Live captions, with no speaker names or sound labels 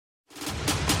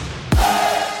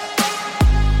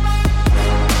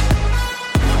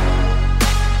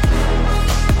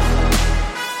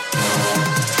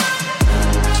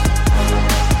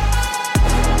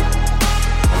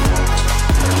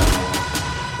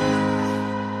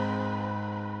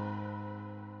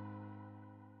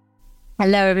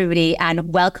Hello, everybody,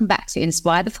 and welcome back to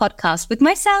Inspire the Podcast with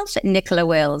myself, Nicola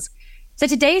Wills. So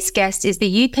today's guest is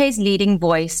the UK's leading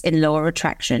voice in law of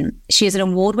attraction. She is an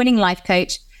award-winning life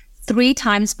coach, 3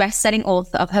 times best-selling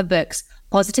author of her books,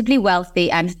 Positively Wealthy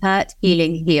and Hurt,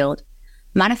 Healing, Healed,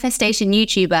 manifestation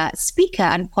YouTuber, speaker,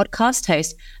 and podcast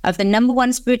host of the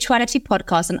 #1 spirituality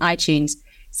podcast on iTunes,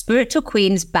 Spiritual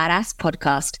Queen's Badass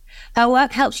Podcast. Her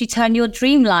work helps you turn your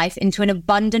dream life into an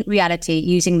abundant reality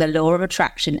using the law of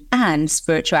attraction and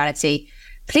spirituality.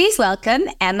 Please welcome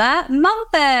Emma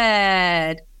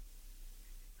Mumford.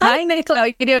 Hi, Nicola. How are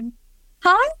you doing?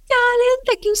 Hi, darling.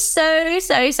 Thank you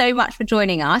so much for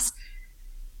joining us.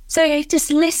 So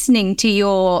just listening to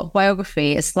your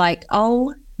biography, it's like,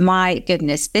 oh my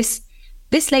goodness, this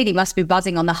lady must be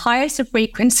buzzing on the highest of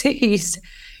frequencies.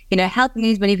 Helping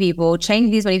these many people,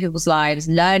 changing these many people's lives,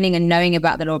 learning and knowing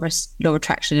about the law of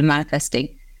attraction and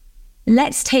manifesting.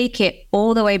 Let's take it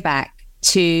all the way back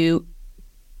to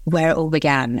where it all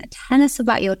began. Tell us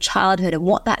about your childhood and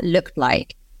what that looked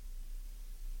like.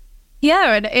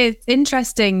 Yeah, and it's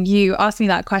interesting you asked me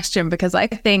that question because I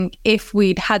think if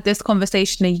we'd had this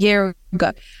conversation a year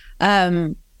ago,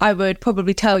 I would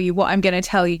probably tell you what I'm going to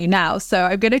tell you now. So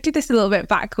I'm going to do this a little bit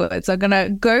backwards. I'm going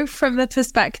to go from the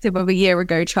perspective of a year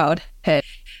ago childhood.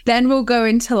 Then we'll go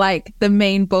into like the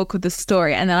main bulk of the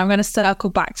story. And then I'm going to circle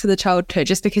back to the childhood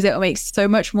just because it will make so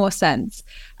much more sense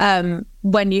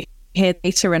when you hear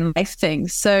later in life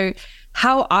things. So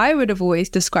how I would have always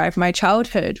described my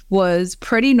childhood was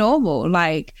pretty normal.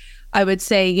 Like I would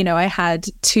say, I had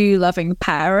 2 loving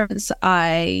parents.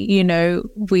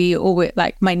 We always,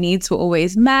 like, my needs were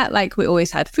always met. Like we always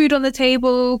had food on the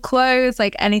table, clothes,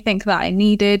 like anything that I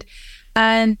needed.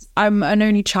 And I'm an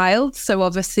only child. So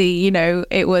obviously,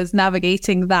 it was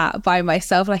navigating that by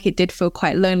myself. Like it did feel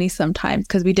quite lonely sometimes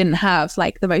because we didn't have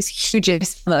like the most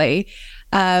hugest family.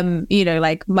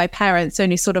 Like my parents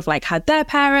only sort of like had their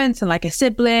parents and like a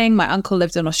sibling. My uncle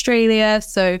lived in Australia.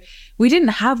 So we didn't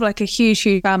have like a huge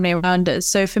family around us.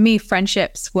 So for me,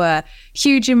 friendships were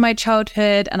huge in my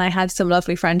childhood. And I had some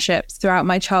lovely friendships throughout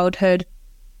my childhood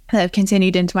that have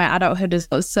continued into my adulthood as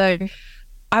well. So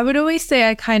I would always say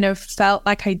I kind of felt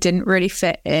like I didn't really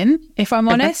fit in. If I'm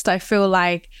honest, I feel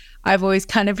like I've always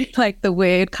kind of been like the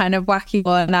weird kind of wacky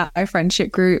one at my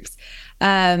friendship groups.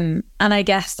 And I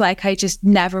guess like I just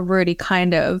never really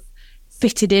kind of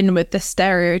fitted in with the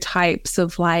stereotypes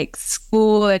of like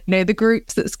school and the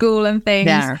groups at school and things.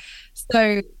 Yeah.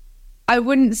 So I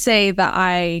wouldn't say that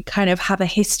I kind of have a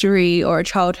history or a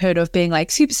childhood of being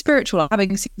like super spiritual or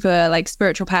having super like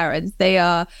spiritual parents. They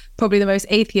are probably the most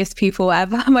atheist people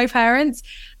ever, my parents.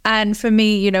 And for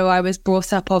me, I was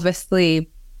brought up obviously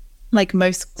like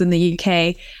most in the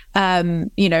UK,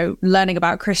 learning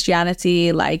about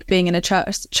Christianity, like being in a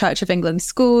Church of England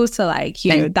school. So like,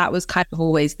 that was kind of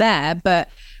always there. But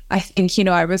I think,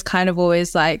 I was kind of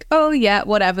always like, oh yeah,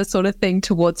 whatever sort of thing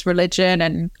towards religion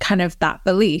and kind of that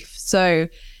belief. So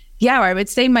yeah, I would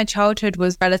say my childhood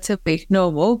was relatively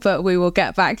normal, but we will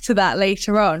get back to that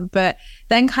later on. But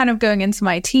then kind of going into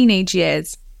my teenage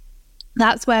years,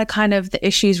 that's where kind of the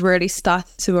issues really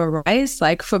started to arise,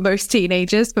 like for most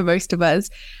teenagers, for most of us.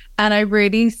 And I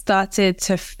really started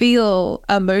to feel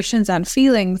emotions and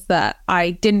feelings that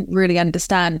I didn't really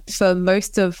understand. For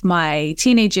most of my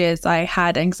teenage years, I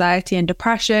had anxiety and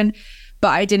depression,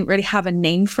 but I didn't really have a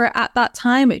name for it at that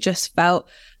time. It just felt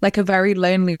like a very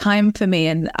lonely time for me.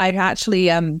 And I actually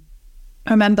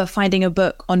remember finding a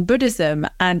book on Buddhism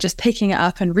and just picking it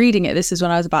up and reading it. This is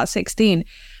when I was about 16.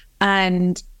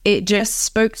 And it just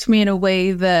spoke to me in a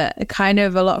way that kind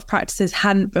of a lot of practices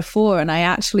hadn't before. And I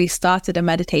actually started a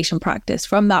meditation practice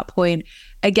from that point,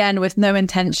 again, with no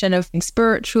intention of being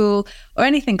spiritual or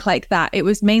anything like that. It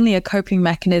was mainly a coping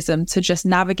mechanism to just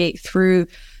navigate through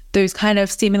those kind of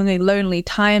seemingly lonely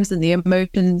times and the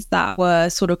emotions that were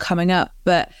sort of coming up.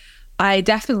 But I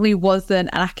definitely wasn't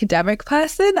an academic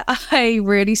person. I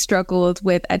really struggled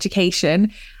with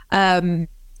education.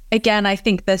 Again, I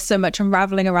think there's so much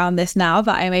unraveling around this now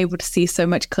that I'm able to see so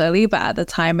much clearly. But at the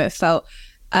time, it felt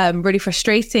really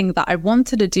frustrating that I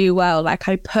wanted to do well. Like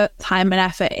I put time and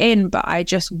effort in, but I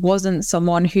just wasn't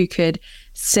someone who could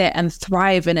sit and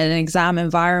thrive in an exam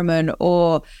environment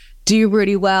or do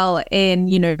really well in,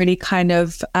 really kind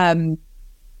of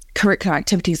curricular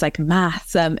activities like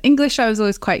maths. English, I was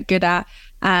always quite good at.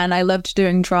 And I loved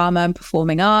doing drama and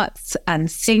performing arts and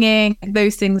singing.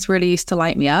 Those things really used to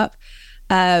light me up.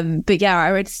 But yeah,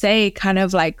 I would say kind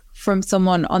of like from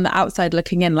someone on the outside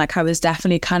looking in, like I was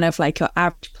definitely kind of like your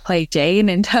average play Jane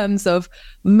in terms of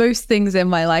most things in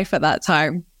my life at that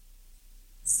time.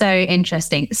 So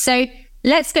interesting. So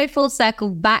let's go full circle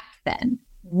back then.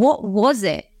 What was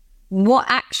it? What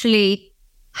actually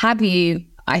have you,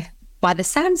 by the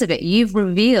sounds of it, you've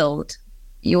revealed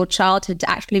your childhood to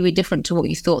actually be different to what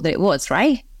you thought that it was,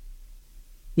 right?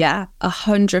 Yeah,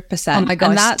 100%. Oh my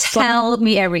gosh, tell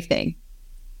me everything.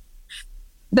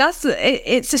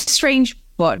 It's a strange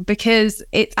one because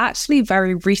it's actually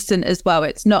very recent as well.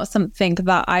 It's not something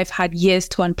that I've had years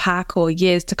to unpack or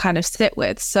years to kind of sit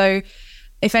with. So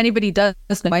if anybody does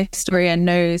know my story and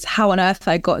knows how on earth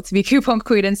I got to be coupon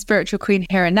queen and spiritual queen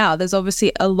here and now, there's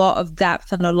obviously a lot of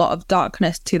depth and a lot of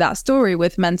darkness to that story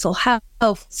with mental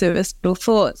health, suicidal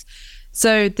thoughts.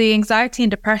 So the anxiety and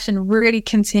depression really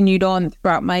continued on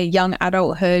throughout my young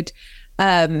adulthood,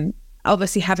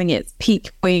 obviously having its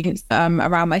peak points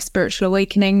around my spiritual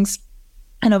awakenings,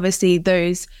 and obviously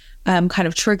those kind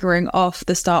of triggering off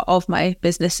the start of my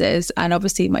businesses and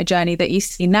obviously my journey that you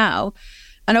see now.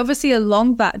 And obviously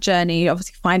along that journey,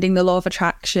 obviously finding the law of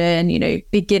attraction,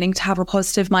 beginning to have a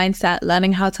positive mindset,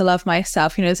 learning how to love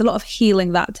myself, there's a lot of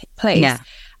healing that takes place. Yeah.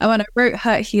 And when I wrote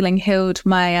Hurt, Healing, Healed,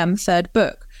 my third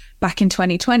book back in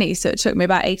 2020, so it took me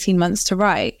about 18 months to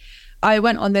write, I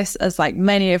went on this, as like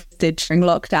many of us did during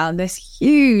lockdown, this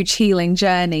huge healing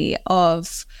journey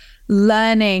of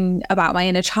learning about my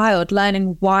inner child,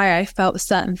 learning why I felt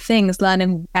certain things,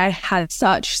 learning why I had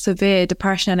such severe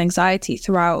depression and anxiety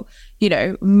throughout,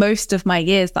 most of my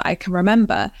years that I can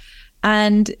remember.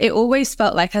 And it always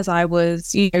felt like as I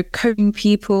was, coaching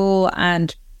people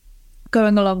and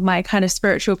going along my kind of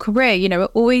spiritual career,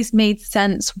 it always made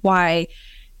sense why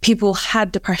people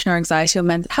had depression or anxiety or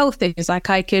mental health issues. Like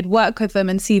I could work with them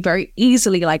and see very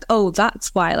easily like, oh,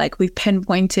 that's why, like we've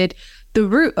pinpointed the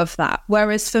root of that.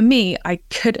 Whereas for me, I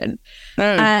couldn't.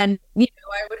 And, I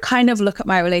would kind of look at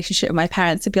my relationship with my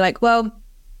parents and be like, well,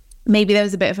 maybe there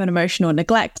was a bit of an emotional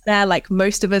neglect there. Like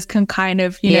most of us can kind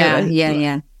of,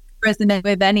 resonate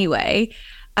with anyway.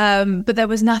 But there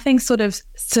was nothing sort of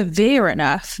severe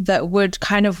enough that would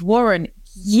kind of warrant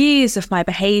years of my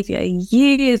behavior,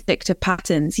 years of addictive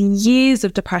patterns, years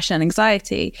of depression and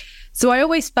anxiety. So I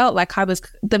always felt like there was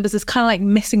this kind of like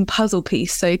missing puzzle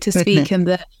piece, so to speak, and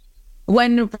that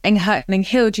when writing Hurt, Healing,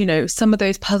 Healed, some of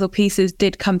those puzzle pieces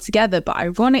did come together, but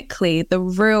ironically, the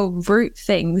real root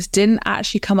things didn't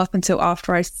actually come up until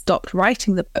after I stopped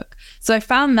writing the book. So I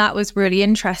found that was really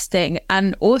interesting.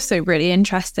 And also really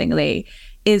interestingly,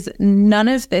 is none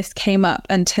of this came up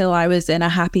until I was in a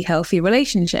happy, healthy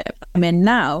relationship I'm in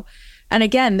now. And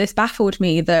again, this baffled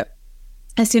me that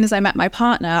as soon as I met my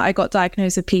partner, I got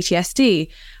diagnosed with PTSD.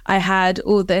 I had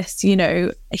all this,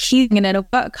 healing and inner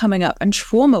work coming up and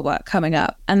trauma work coming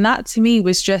up. And that to me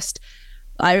was just,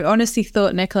 I honestly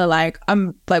thought, Nicola, like,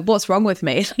 I'm like, what's wrong with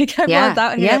me? Like everyone's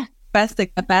out here manifesting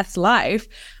the best life.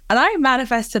 And I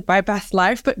manifested my best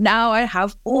life, but now I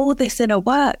have all this inner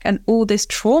work and all this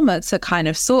trauma to kind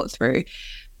of sort through.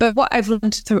 But what I've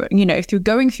learned through, through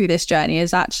going through this journey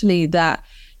is actually that,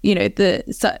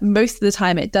 most of the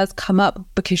time it does come up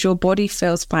because your body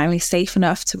feels finally safe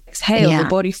enough to exhale. The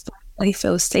body finally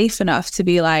feels safe enough to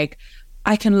be like,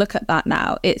 I can look at that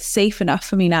now. It's safe enough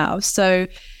for me now. So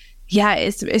yeah,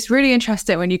 it's really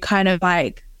interesting when you kind of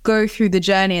like go through the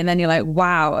journey and then you're like,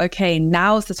 wow, okay,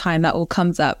 now's the time that all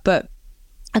comes up. But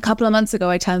a couple of months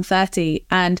ago, I turned 30,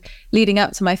 and leading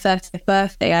up to my 30th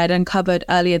birthday, I had uncovered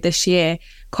earlier this year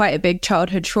quite a big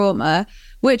childhood trauma,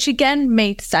 which again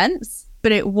made sense,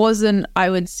 but it wasn't, I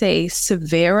would say,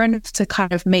 severe enough to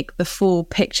kind of make the full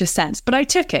picture sense. But I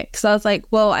took it because I was like,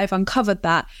 well, I've uncovered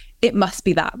that. It must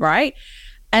be that, right?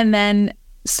 And then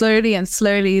slowly,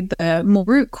 the more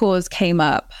root cause came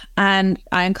up, and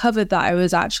I uncovered that I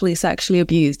was actually sexually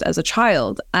abused as a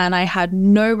child. And I had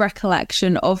no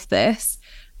recollection of this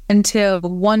until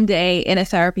one day in a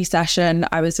therapy session.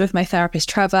 I was with my therapist,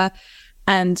 Trevor,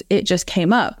 and it just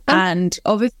came up. And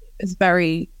obviously it was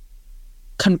very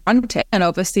confronting and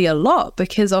obviously a lot,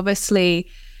 because obviously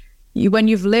when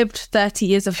you've lived 30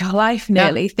 years of your life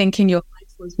nearly thinking your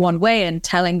life was one way and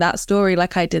telling that story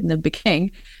like I did in the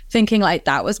beginning, thinking like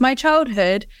that was my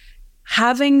childhood,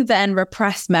 having then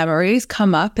repressed memories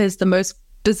come up is the most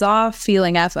bizarre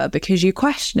feeling ever, because you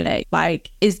question it, like,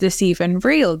 is this even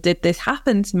real? Did this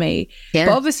happen to me? But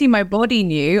obviously my body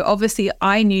knew, obviously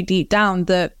I knew deep down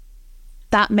that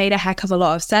made a heck of a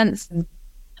lot of sense. And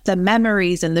the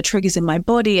memories and the triggers in my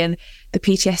body and the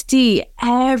PTSD,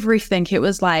 everything, it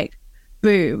was like,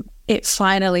 boom, it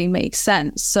finally makes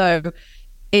sense. So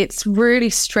it's really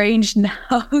strange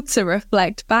now to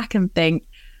reflect back and think,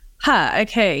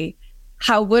 okay,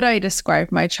 how would I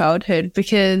describe my childhood?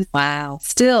 Because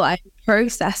still I'm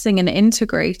processing and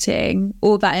integrating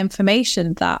all that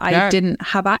information that I didn't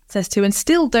have access to and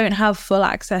still don't have full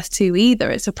access to either.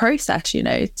 It's a process,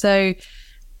 So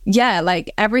yeah,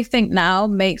 like everything now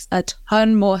makes a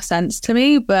ton more sense to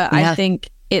me, but I think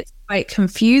it's quite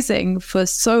confusing for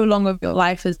so long of your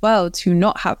life as well to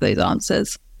not have those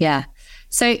answers. Yeah.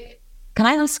 So can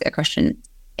I ask a question?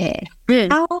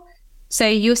 So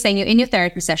you were saying you're in your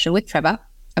therapy session with Trevor.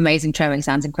 Amazing. Trevor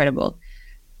sounds incredible.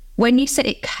 When you said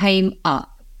it came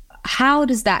up, how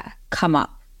does that come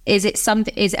up? Is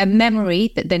it a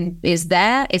memory that then is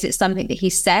there? Is it something that he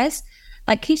says?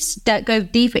 Like, can you just go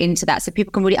deeper into that so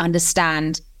people can really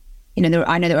understand? You know,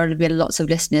 I know there will be lots of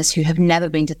listeners who have never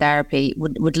been to therapy,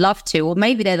 would love to, or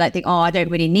maybe they like think, oh, I don't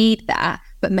really need that,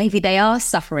 but maybe they are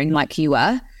suffering like you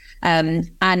were,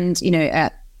 and you know,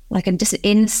 like just an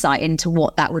insight into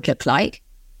what that would look like.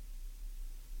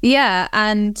 Yeah,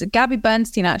 and Gabby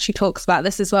Bernstein actually talks about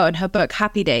this as well in her book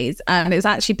Happy Days, and it's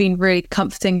actually been really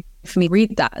comforting for me to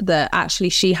read that actually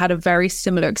she had a very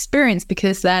similar experience,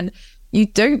 because then you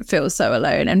don't feel so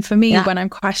alone. And for me, when I'm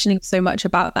questioning so much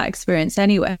about that experience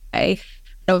anyway,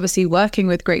 obviously working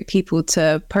with great people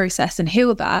to process and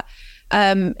heal that,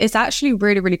 it's actually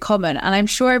really, really common. And I'm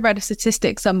sure I read a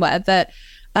statistic somewhere that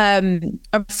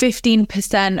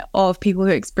 15% of people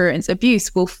who experience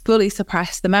abuse will fully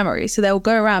suppress the memory. So they'll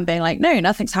go around being like, no,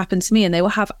 nothing's happened to me, and they will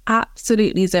have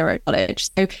absolutely zero knowledge.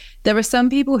 So there are some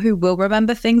people who will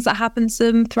remember things that happened to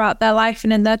them throughout their life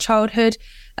and in their childhood.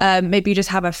 Maybe you just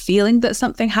have a feeling that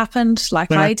something happened,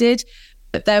 like I did.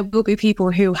 But there will be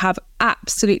people who have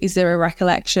absolutely zero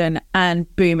recollection,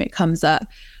 and boom, it comes up.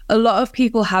 A lot of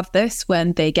people have this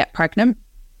when they get pregnant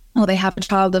or they have a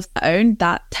child of their own.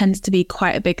 That tends to be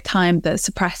quite a big time that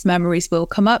suppressed memories will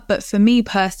come up. But for me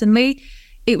personally,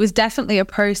 it was definitely a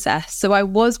process. So I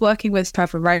was working with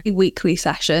Trevor regularly, weekly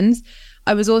sessions.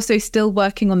 I was also still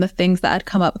working on the things that had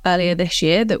come up earlier this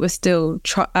year that were still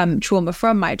trauma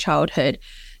from my childhood.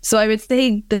 So I would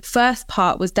say the first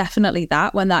part was definitely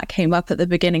that, when that came up at the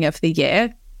beginning of the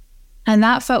year. And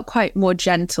that felt quite more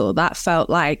gentle. That felt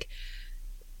like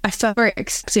I felt very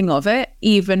accepting of it,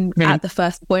 even at the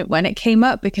first point when it came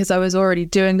up, because I was already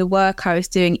doing the work. I was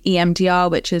doing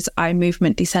EMDR, which is eye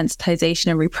movement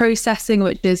desensitization and reprocessing,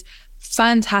 which is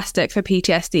fantastic for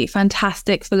PTSD,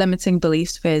 fantastic for limiting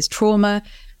beliefs, fears, trauma.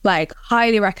 Like,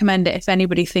 highly recommend it if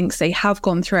anybody thinks they have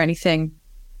gone through anything.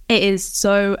 It is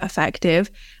so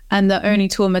effective, and the only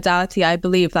tool modality I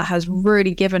believe that has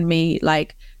really given me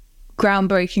like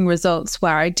groundbreaking results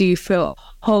where I do feel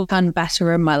a whole ton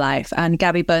better in my life. And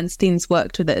Gabby Bernstein's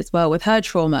worked with it as well with her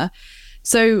trauma.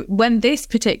 So when this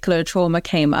particular trauma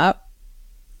came up,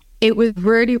 it was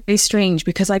really, really strange,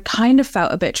 because I kind of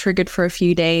felt a bit triggered for a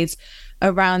few days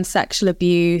around sexual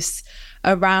abuse,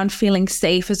 around feeling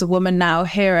safe as a woman now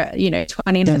here at,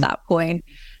 20 at that point.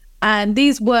 And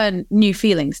these weren't new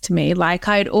feelings to me. Like,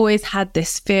 I'd always had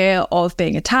this fear of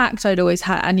being attacked. I'd always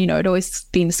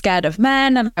been scared of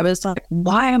men. And I was like,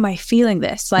 why am I feeling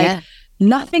this? Like,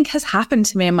 nothing has happened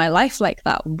to me in my life like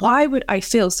that. Why would I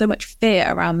feel so much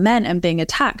fear around men and being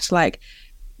attacked? Like,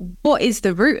 what is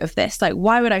the root of this? Like,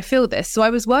 why would I feel this? So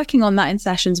I was working on that in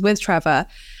sessions with Trevor.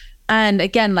 And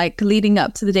again, like leading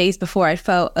up to the days before, I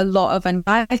felt a lot of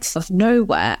anxiety out of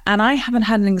nowhere. And I haven't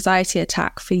had an anxiety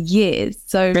attack for years.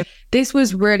 So this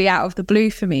was really out of the blue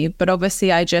for me. But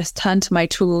obviously, I just turned to my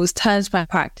tools, turned to my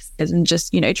practices, and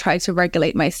just, tried to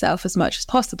regulate myself as much as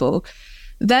possible.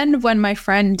 Then when my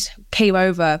friend came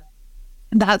over,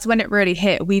 that's when it really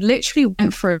hit. We literally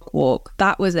went for a walk.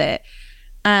 That was it.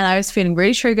 And I was feeling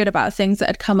really triggered about things that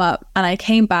had come up. And I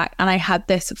came back and I had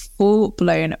this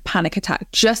full-blown panic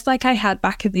attack, just like I had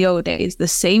back in the old days. The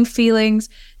same feelings,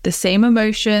 the same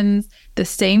emotions, the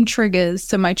same triggers.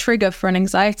 So my trigger for an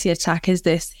anxiety attack is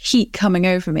this heat coming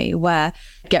over me where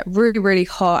I get really, really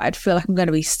hot. I'd feel like I'm going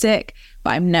to be sick,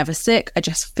 but I'm never sick. I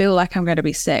just feel like I'm going to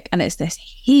be sick. And it's this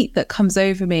heat that comes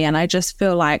over me. And I just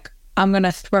feel like I'm going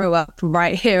to throw up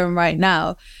right here and right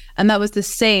now. And that was the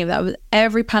same. That was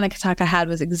every panic attack I had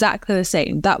was exactly the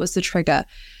same. That was the trigger.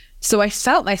 So I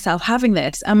felt myself having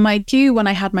this. And my cue when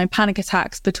I had my panic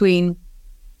attacks between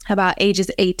about ages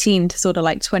 18 to sort of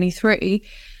like 23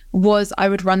 was I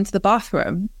would run to the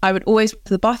bathroom. I would always run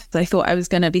to the bathroom. I thought I was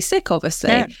going to be sick, obviously.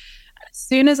 Yeah. As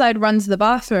soon as I'd run to the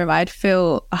bathroom, I'd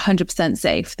feel 100%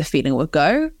 safe. The feeling would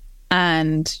go.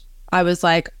 And I was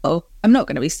like, oh, I'm not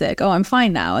going to be sick. Oh, I'm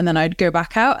fine now. And then I'd go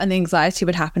back out and the anxiety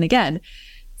would happen again.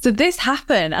 So this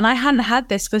happened, and I hadn't had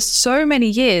this for so many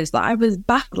years that I was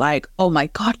back like, oh my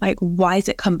God, like, why has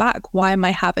it come back? Why am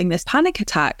I having this panic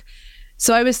attack?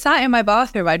 So I was sat in my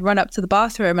bathroom. I'd run up to the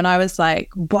bathroom and I was like,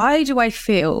 why do I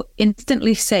feel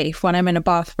instantly safe when I'm in a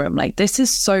bathroom? Like, this is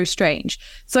so strange.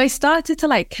 So I started to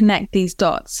like connect these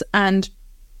dots, and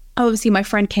obviously my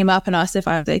friend came up and asked if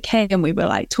I was okay, and we were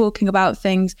like talking about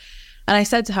things. And I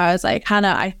said to her, I was like,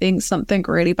 Hannah, I think something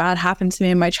really bad happened to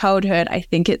me in my childhood. I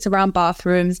think it's around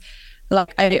bathrooms.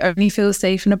 Like, I only feel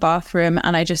safe in a bathroom,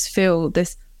 and I just feel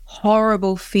this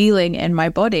horrible feeling in my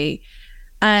body.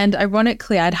 And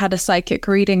ironically, I'd had a psychic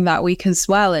reading that week as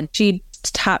well, and she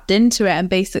tapped into it and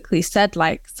basically said,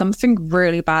 like, something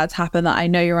really bad's happened that I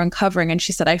know you're uncovering. And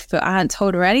she said, I hadn't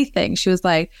told her anything. She was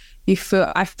like, I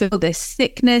feel this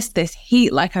sickness, this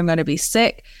heat, like I'm going to be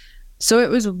sick. So it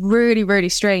was really, really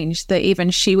strange that even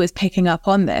she was picking up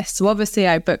on this. So obviously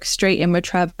I booked straight in with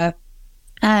Trevor,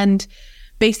 and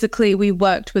basically we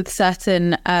worked with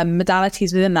certain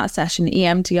modalities within that session,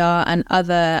 EMDR and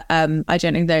other, I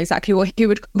don't know exactly what you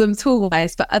would call them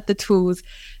tool-wise, but other tools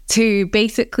to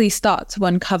basically start to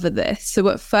uncover this. So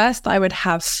at first I would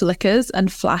have flickers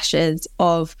and flashes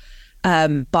of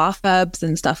bath herbs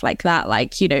and stuff like that,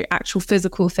 like, you know, actual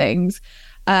physical things.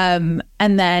 And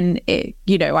then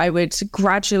I would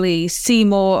gradually see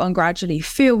more and gradually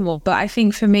feel more. But I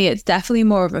think for me, it's definitely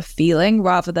more of a feeling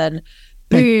rather than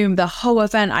boom, the whole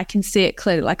event, I can see it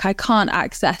clearly. Like, I can't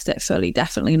access it fully,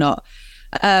 definitely not.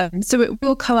 So it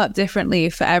will come up differently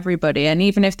for everybody. And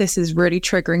even if this is really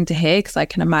triggering to hear, because I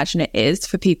can imagine it is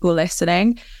for people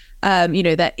listening,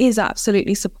 there is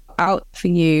absolutely support out for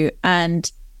you.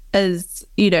 And as,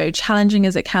 challenging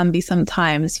as it can be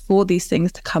sometimes for these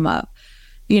things to come up,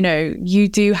 you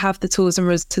do have the tools and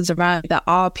resources around you. There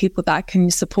are people that can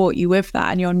support you with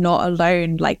that, and you're not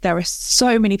alone. Like, there are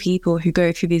so many people who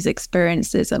go through these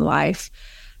experiences in life,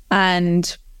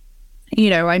 and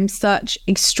I'm such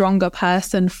a stronger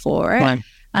person for it. Right.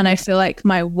 And I feel like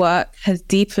my work has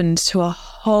deepened to a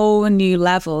whole new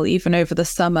level, even over the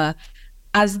summer,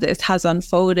 as this has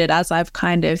unfolded, as I've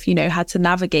kind of, had to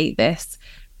navigate this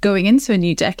going into a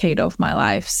new decade of my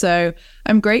life. So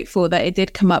I'm grateful that it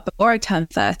did come up before I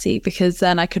turned 30, because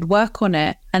then I could work on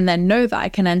it and then know that I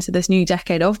can enter this new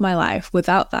decade of my life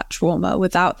without that trauma,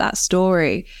 without that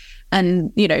story,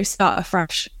 and, start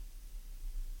afresh.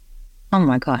 Oh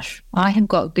my gosh, I have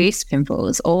got goose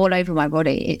pimples all over my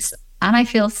body. And I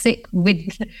feel sick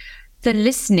with the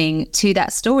listening to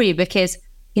that story, because,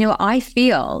 I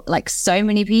feel like so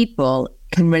many people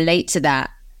can relate to that,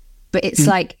 but it's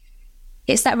like,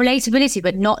 it's that relatability,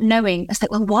 but not knowing. It's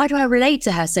like, well, why do I relate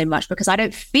to her so much? Because I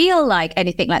don't feel like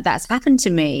anything like that's happened to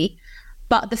me,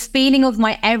 but the feeling of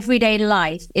my everyday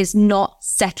life is not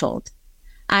settled.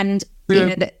 And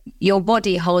that your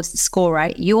body holds the score,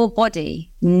 right? Your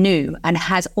body knew and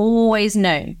has always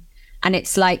known. And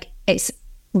it's like, it's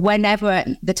whenever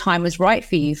the time was right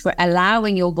for you, for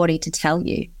allowing your body to tell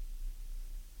you.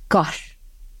 Gosh,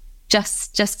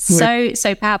 just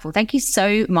so powerful. Thank you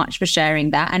so much for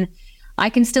sharing that. And I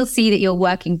can still see that you're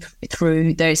working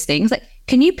through those things. Like,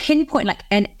 can you pinpoint like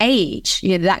an age,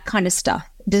 that kind of stuff?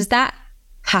 Does that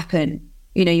happen?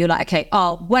 You're like, okay,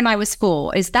 when I was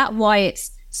 4, is that why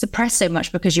it's suppressed so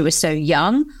much, because you were so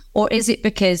young? Or is it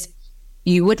because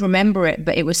you would remember it,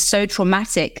 but it was so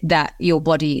traumatic that your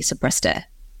body suppressed it?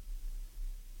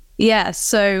 Yeah.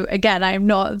 So again, I'm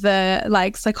not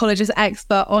the psychologist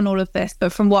expert on all of this,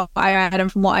 but from what I read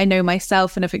and from what I know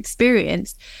myself and have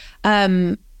experienced,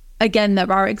 again,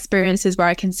 there are experiences where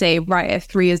I can say, right, at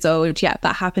 3 years old, yeah,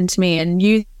 that happened to me. And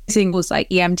using tools like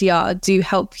EMDR do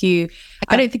help you.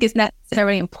 I don't think it's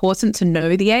necessarily important to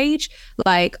know the age.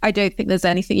 Like, I don't think there's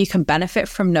anything you can benefit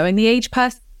from knowing the age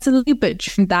personally, but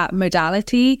from that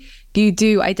modality, you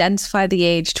do identify the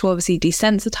age to obviously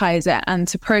desensitize it and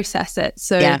to process it.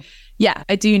 So yeah,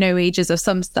 I do know ages of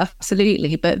some stuff,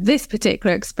 absolutely. But this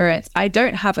particular experience, I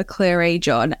don't have a clear age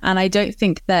on, and I don't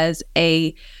think there's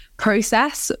a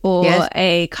process or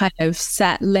a kind of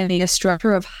set linear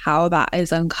structure of how that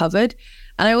is uncovered.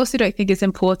 And I also don't think it's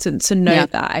important to know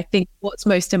that. I think what's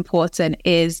most important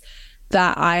is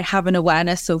that I have an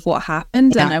awareness of what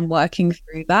happened and I'm working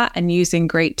through that and using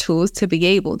great tools to be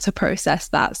able to process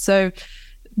that. So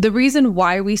the reason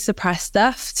why we suppress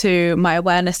stuff, to my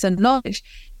awareness and knowledge,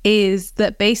 is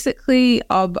that basically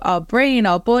our brain,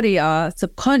 our body, our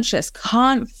subconscious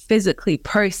can't physically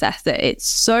process it. It's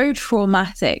so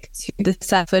traumatic to the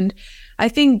self. And I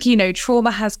think,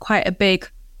 trauma has quite a big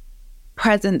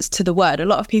presence to the word. A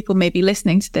lot of people may be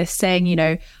listening to this saying,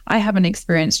 I haven't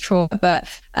experienced trauma, but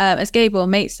as Gabriel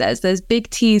Mate says, there's big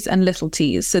T's and little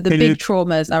T's. So the big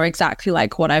traumas are exactly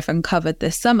like what I've uncovered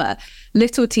this summer.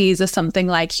 Little T's are something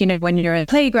like, when you're in a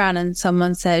playground and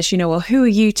someone says, well, who are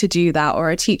you to do that?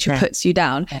 Or a teacher puts you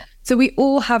down. So we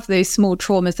all have those small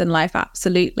traumas in life,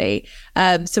 absolutely.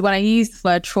 So when I use the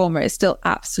word trauma, it still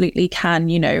absolutely can,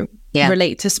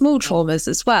 relate to small traumas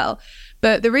as well.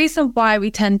 But the reason why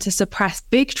we tend to suppress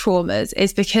big traumas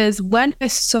is because when we're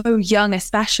so young,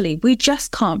 especially, we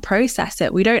just can't process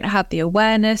it. We don't have the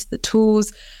awareness, the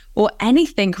tools, or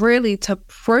anything really to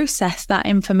process that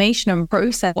information and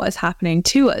process what is happening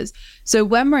to us. So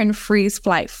when we're in freeze,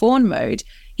 flight, fawn mode,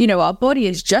 you know, our body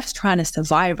is just trying to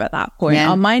survive at that point. Yeah.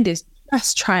 Our mind is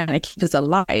just trying to keep us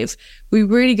alive. We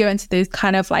really go into those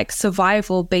kind of like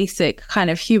survival, basic kind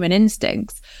of human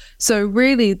instincts. So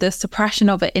really the suppression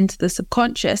of it into the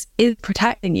subconscious is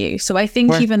protecting you. So I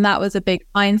think even that was a big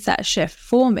mindset shift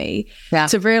for me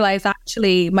to realize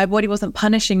actually my body wasn't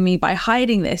punishing me by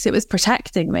hiding this. It was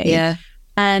protecting me. Yeah.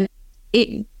 And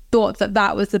it thought that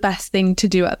that was the best thing to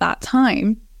do at that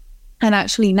time. And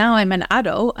actually now I'm an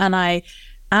adult and I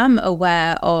am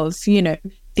aware of, you know,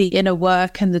 the inner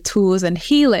work and the tools and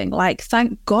healing. Like,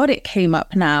 thank God it came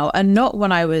up now and not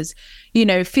when I was, you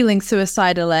know, feeling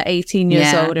suicidal at 18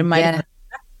 years old in my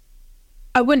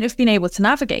I wouldn't have been able to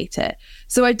navigate it.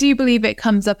 So I do believe it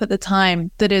comes up at the time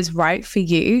that is right for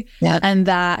you and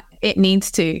that it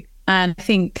needs to. And I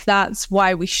think that's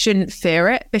why we shouldn't fear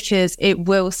it, because it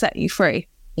will set you free.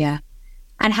 Yeah.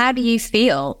 And how do you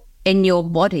feel in your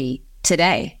body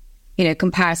today, you know,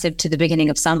 comparative to the beginning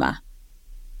of summer?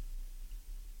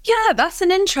 Yeah, that's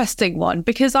an interesting one,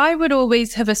 because I would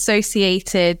always have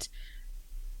associated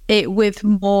it with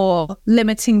more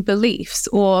limiting beliefs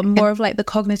or more of like the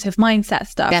cognitive mindset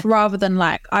stuff rather than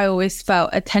like I always felt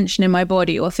a tension in my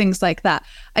body or things like that.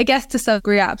 I guess to some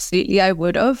degree, absolutely I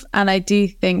would have. And I do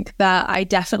think that I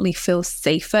definitely feel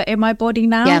safer in my body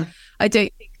now. Yeah. I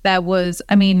don't think there was,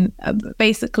 I mean,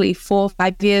 basically 4 or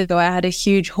 5 years ago, I had a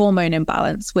huge hormone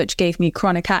imbalance, which gave me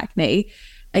chronic acne.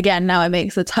 Again, now it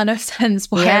makes a ton of sense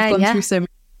why I've gone through so many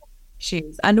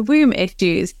issues and womb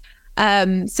issues.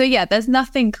 So yeah, there's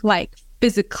nothing like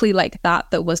physically like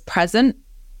that was present.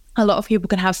 A lot of people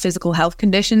can have physical health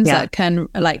conditions that can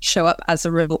like show up as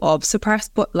a result of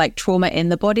suppressed like trauma in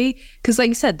the body. Because like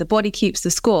you said, the body keeps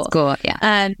the score.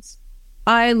 And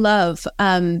I love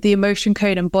the Emotion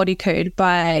Code and Body Code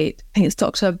by, I think it's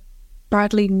Dr.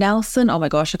 Bradley Nelson. Oh my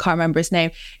gosh, I can't remember his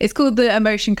name. It's called the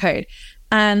Emotion Code.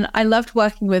 And I loved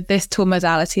working with this tool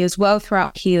modality as well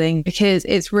throughout healing, because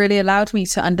it's really allowed me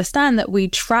to understand that we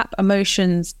trap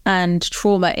emotions and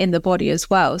trauma in the body as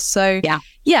well. So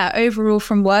overall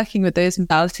from working with those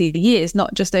modalities for years,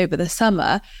 not just over the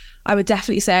summer, I would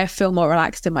definitely say I feel more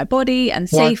relaxed in my body and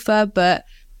safer. But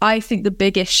I think the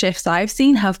biggest shifts I've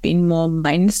seen have been more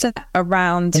mindset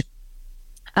around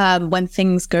when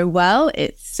things go well,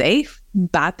 it's safe.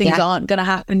 Bad things aren't going to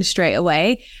happen straight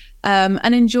away. And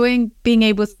being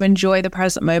able to enjoy the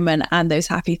present moment and those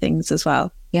happy things as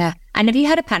well. Yeah. And have you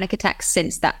had a panic attack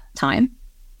since that time?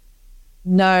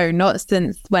 No, not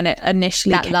since when it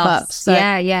initially came up. So.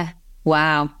 Yeah.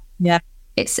 Wow. Yeah.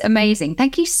 It's amazing.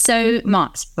 Thank you so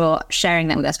much for sharing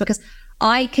that with us, because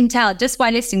I can tell just by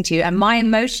listening to you and my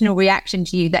emotional reaction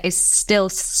to you that is still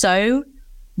so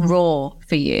raw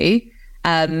for you.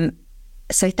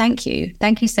 So thank you.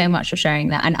 Thank you so much for sharing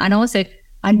that. And also,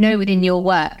 I know within your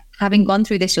work, having gone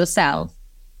through this yourself,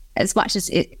 as much as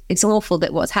it's awful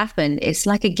that what's happened, it's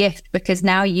like a gift, because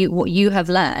now what you have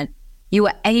learned, you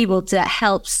are able to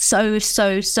help so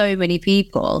many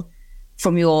people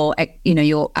from your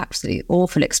absolutely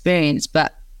awful experience.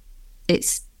 But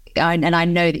I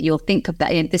know that you'll think of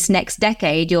that in this next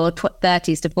decade, your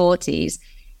 30s to 40s,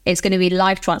 it's going to be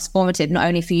life transformative, not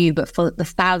only for you, but for the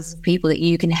thousands of people that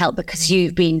you can help, because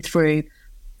you've been through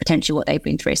potentially what they've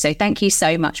been through. So thank you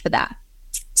so much for that.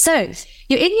 So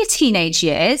you're in your teenage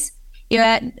years,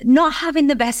 you're not having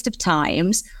the best of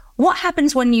times. What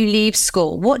happens when you leave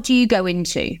school? What do you go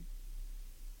into?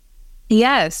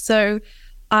 Yeah, so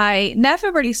I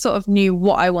never really sort of knew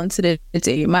what I wanted to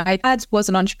do. My dad was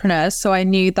an entrepreneur, so I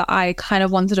knew that I kind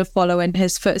of wanted to follow in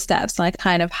his footsteps, and I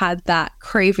kind of had that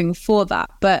craving for that.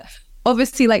 But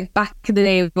obviously, like back in the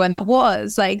day when it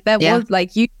was like, there was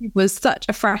like, YouTube was such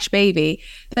a fresh baby.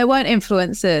 There weren't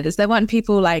influencers. There weren't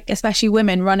people like, especially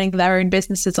women, running their own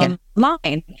businesses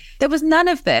online. There was none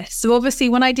of this. So obviously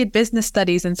when I did business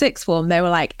studies in sixth form, they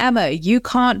were like, Emma, you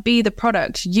can't be the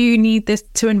product. You need this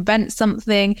to invent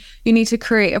something. You need to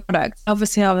create a product.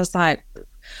 Obviously I was like,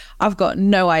 I've got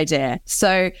no idea.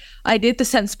 So I did the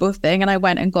sensible thing and I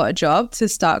went and got a job to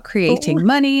start creating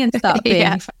money and start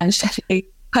being financially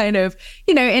kind of,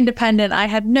 independent. I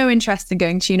had no interest in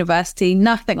going to university,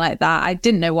 nothing like that. I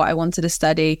didn't know what I wanted to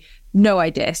study, no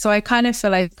idea. So I kind of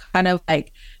feel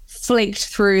like flaked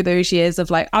through those years of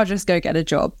like, I'll just go get a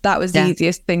job. That was the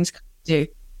easiest thing to do.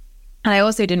 And I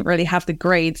also didn't really have the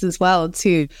grades as well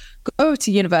to go to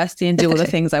university and do all the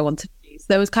things I wanted to do. So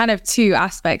there was kind of two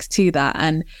aspects to that,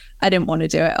 and I didn't want to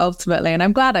do it ultimately, and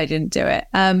I'm glad I didn't do it.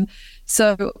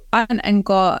 So I went and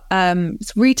got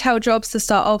retail jobs to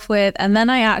start off with, and then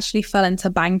I actually fell into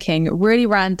banking really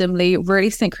randomly, really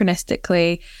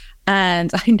synchronistically. And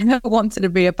I never wanted to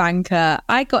be a banker.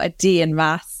 I got a D in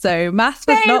maths, so maths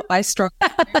was not my strong.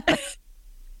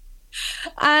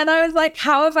 And I was like,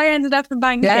 how have I ended up in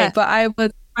banking? Yeah. But I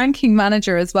was banking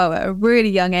manager as well at a really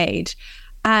young age.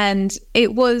 And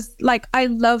it was like, I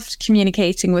loved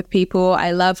communicating with people.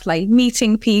 I loved like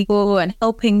meeting people and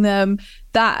helping them.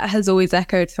 That has always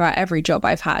echoed throughout every job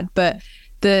I've had. But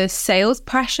the sales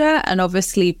pressure and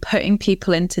obviously putting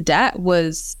people into debt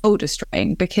was soul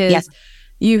destroying, because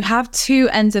you have two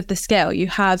ends of the scale. You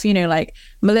have, you know, like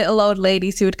my little old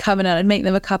ladies who would come in and I'd make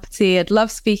them a cup of tea. I'd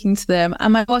love speaking to them.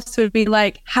 And my boss would be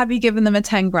like, have you given them a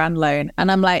 10 grand loan?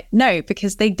 And I'm like, no,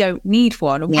 because they don't need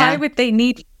one. Why would they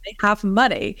need? They have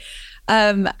money.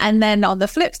 And then on the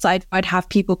flip side, I'd have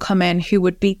people come in who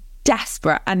would be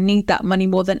desperate and need that money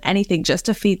more than anything just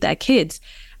to feed their kids.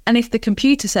 And if the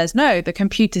computer says no, the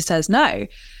computer says no.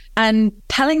 And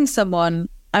telling someone,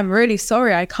 I'm really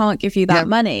sorry, I can't give you that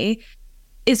money,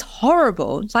 is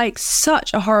horrible, like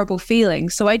such a horrible feeling.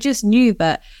 So I just knew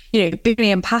that, you know, being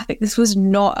empathic, this was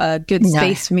not a good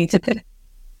space for me to be.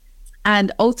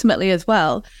 And ultimately as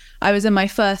well, I was in my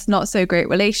first not so great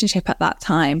relationship at that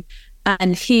time,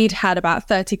 and he'd had about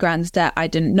 30 grand debt I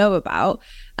didn't know about.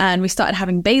 And we started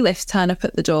having bailiffs turn up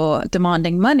at the door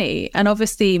demanding money. And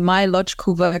obviously my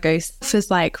logical Virgo self is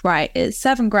like, right, it's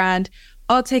 7 grand.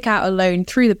 I'll take out a loan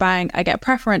through the bank. I get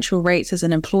preferential rates as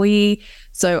an employee.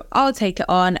 So I'll take it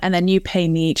on and then you pay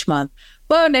me each month.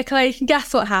 Well, Nicola, you can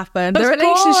guess what happened. The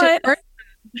relationship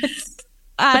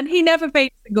and he never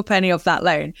paid a single penny of that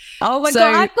loan. Oh my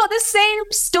God, I've got the same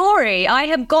story. I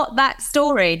have got that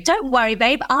story. Don't worry,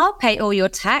 babe. I'll pay all your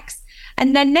tax.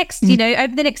 And then next, you know,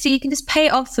 over the next year, you can just pay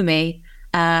it off for me.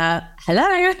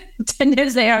 Hello. 10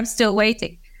 years later, I'm still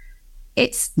waiting.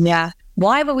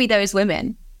 Why were we those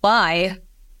women? Why?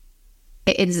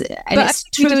 It is, and but it's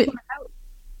true.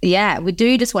 Yeah, we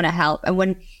do just want to help. And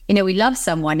when, you know, we love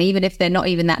someone, even if they're not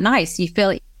even that nice, you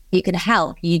feel you can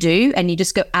help. You do, and you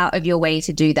just go out of your way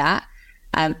to do that.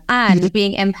 And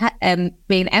being an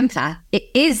empath, it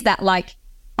is that like,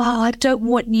 oh, I don't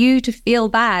want you to feel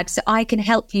bad, so I can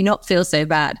help you not feel so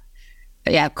bad.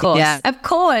 But yeah, of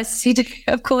course, he did.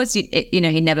 Of course, you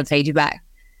know, he never paid you back.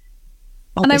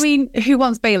 And I mean, who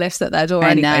wants bailiffs at their door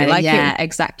anyway? Like,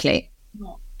 exactly.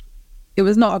 It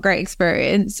was not a great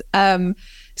experience.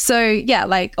 So yeah,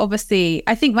 like obviously,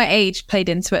 I think my age played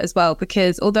into it as well,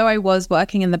 because although I was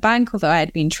working in the bank, although I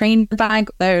had been trained in the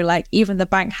bank, though like even the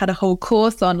bank had a whole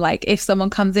course on like, if someone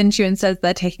comes into you and says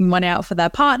they're taking money out for their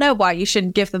partner, why you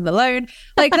shouldn't give them the loan.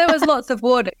 Like there was lots of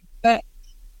warning, but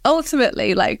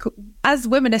ultimately, like as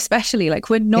women especially, like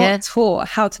we're not taught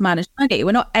how to manage money.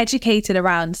 We're not educated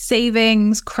around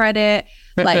savings, credit,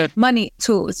 like money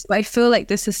tools. But I feel like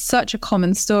this is such a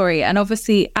common story. And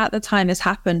obviously at the time this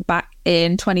happened back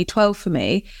in 2012 for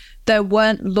me, there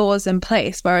weren't laws in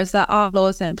place, whereas there are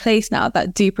laws in place now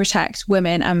that do protect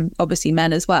women and obviously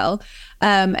men as well,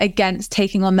 against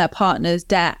taking on their partner's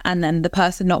debt and then the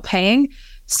person not paying.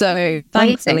 So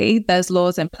thankfully there's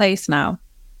laws in place now.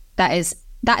 That's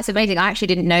amazing. I actually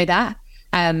didn't know that.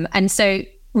 And so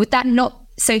would that not,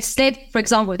 so say, for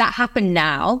example, if that happened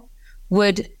now,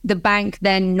 would the bank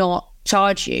then not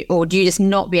charge you, or do you just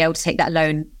not be able to take that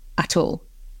loan at all?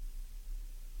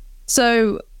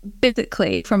 So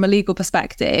physically, from a legal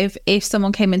perspective, if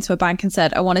someone came into a bank and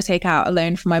said, I want to take out a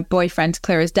loan for my boyfriend to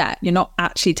clear his debt, you're not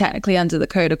actually technically under the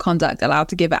code of conduct allowed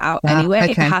to give it out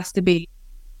anyway. Okay. It has to be,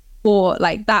 or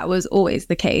like that was always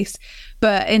the case.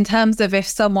 But in terms of if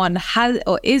someone has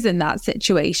or is in that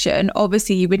situation,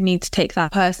 obviously you would need to take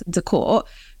that person to court.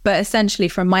 But essentially,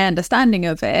 from my understanding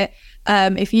of it,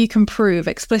 if you can prove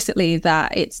explicitly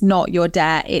that it's not your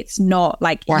debt, it's not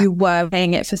like you were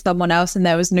paying it for someone else and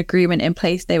there was an agreement in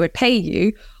place they would pay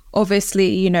you, obviously,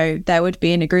 you know, there would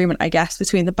be an agreement, I guess,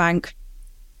 between the bank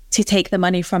to take the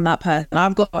money from that person.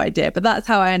 I've got no idea, but that's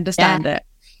how I understand it.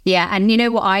 Yeah. And you know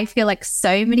what? I feel like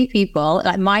so many people,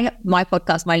 like my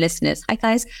podcast, my listeners, hi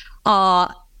guys,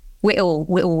 we're all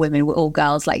women, we're all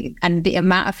girls, like, and the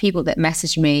amount of people that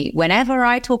message me whenever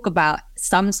I talk about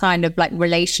some kind of like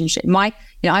relationship,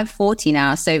 I'm 40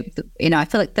 now. So, I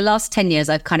feel like the last 10 years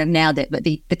I've kind of nailed it, but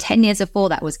the 10 years before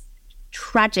that was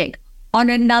tragic on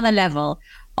another level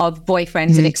of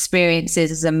boyfriends and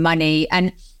experiences and money.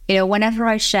 And, whenever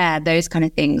I share those kind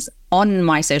of things on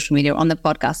my social media or on the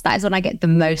podcast, that is when I get the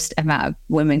most amount of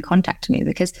women contacting me,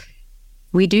 because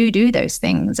we do those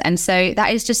things. And so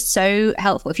that is just so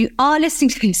helpful. If you are listening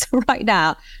to this right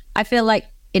now, I feel like,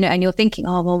 and you're thinking,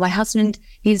 oh, well, my husband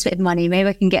needs a bit of money. Maybe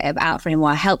I can get it out for him, or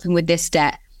I help him with this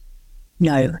debt.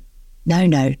 No.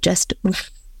 Just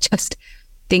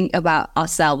think about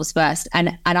ourselves first.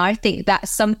 And I think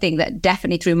that's something that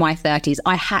definitely through my 30s,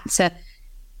 I had to,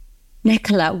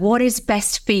 Nicola, what is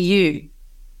best for you?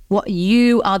 What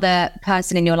you are the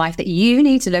person in your life that you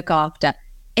need to look after.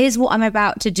 Is what I'm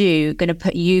about to do going to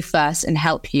put you first and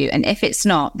help you? And if it's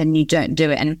not, then you don't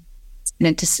do it.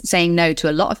 And just saying no to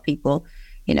a lot of people,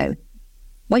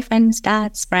 boyfriends,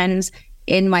 dads, friends.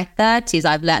 In my 30s,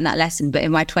 I've learned that lesson, but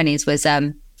in my 20s was,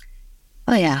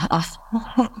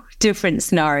 different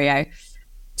scenario.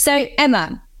 So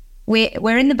Emma,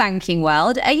 we're in the banking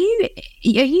world. Are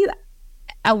you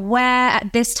aware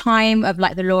at this time of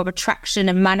like the law of attraction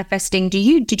and manifesting?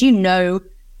 Did you know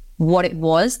what it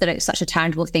was, that it's such a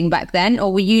tangible thing back then?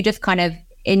 Or were you just kind of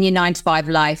in your 9-to-5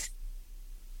 life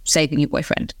saving your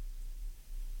boyfriend?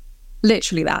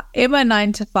 Literally that. In my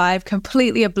 9-to-5,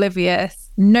 completely oblivious,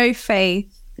 no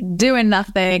faith, doing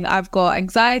nothing. I've got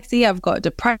anxiety, I've got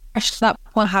depression at that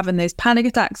point, having those panic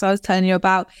attacks I was telling you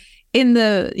about in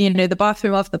the, the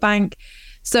bathroom of the bank.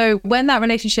 So when that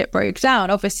relationship broke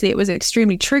down, obviously it was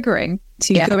extremely triggering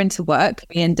to go into work,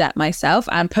 be in debt myself,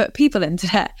 and put people into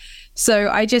debt. So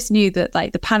I just knew that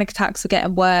like the panic attacks were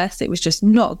getting worse. It was just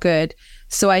not good.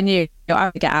 So I knew I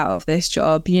would get out of this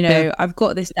job. I've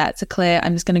got this debt to clear.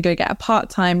 I'm just going to go get a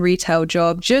part-time retail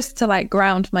job just to like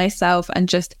ground myself and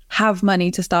just have money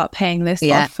to start paying this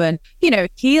off and,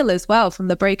 heal as well from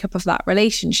the breakup of that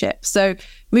relationship. So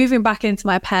moving back into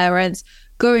my parents,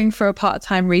 going for a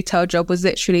part-time retail job was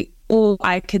literally all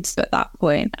I could do at that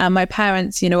point. And my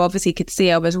parents, obviously could see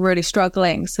I was really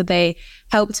struggling. So they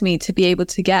helped me to be able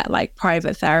to get like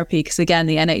private therapy. Because again,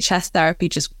 the NHS therapy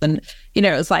just wasn't, it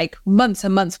was like months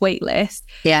and months wait list.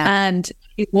 Yeah. And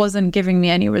it wasn't giving me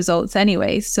any results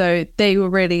anyway. So they were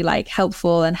really like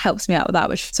helpful and helped me out with that,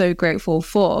 which I'm so grateful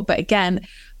for. But again,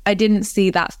 I didn't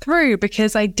see that through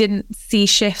because I didn't see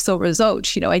shifts or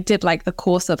results. I did like the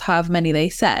course of however many they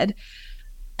said.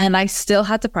 And I still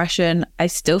had depression. I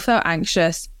still felt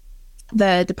anxious.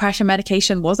 The depression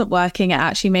medication wasn't working. It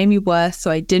actually made me worse.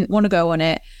 So I didn't want to go on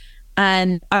it.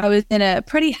 And I was in a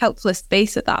pretty helpless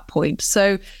space at that point.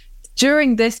 So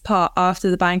during this part, after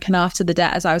the bank and after the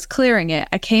debt, as I was clearing it,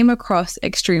 I came across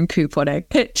extreme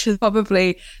couponing, which is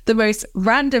probably the most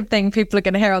random thing people are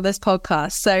going to hear on this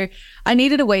podcast. So I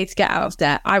needed a way to get out of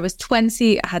debt. I was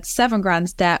 20. I had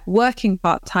 $7,000 debt, working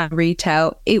part-time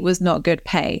retail. It was not good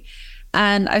pay.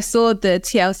 And I saw the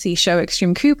TLC show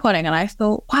Extreme Couponing and I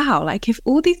thought, wow, like if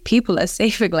all these people are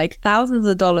saving like thousands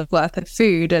of dollars worth of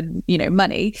food and,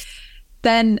 money,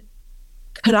 then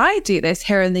could I do this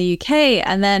here in the UK?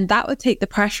 And then that would take the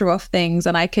pressure off things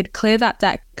and I could clear that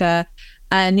debt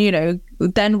and,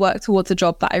 then work towards a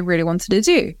job that I really wanted to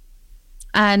do.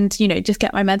 And, just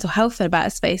get my mental health in a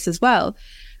better space as well.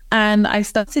 And I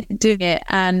started doing it.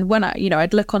 And when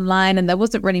I'd look online and there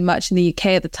wasn't really much in the UK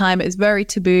at the time. It was very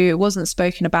taboo. It wasn't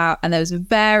spoken about. And there was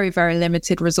very, very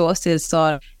limited resources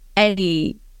on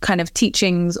any kind of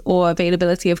teachings or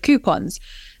availability of coupons.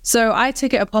 So I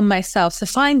took it upon myself to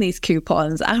find these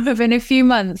coupons. And within a few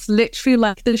months, literally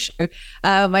like the show,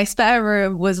 my spare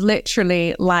room was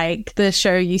literally like the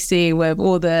show you see with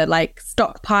all the like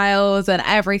stockpiles and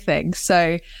everything.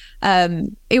 So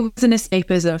it was an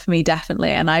escapism for me, definitely.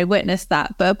 And I witnessed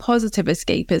that, but a positive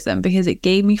escapism because it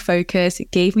gave me focus, it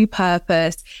gave me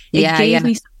purpose, it gave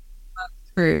me something to work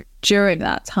through during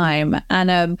that time.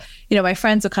 And, my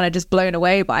friends were kind of just blown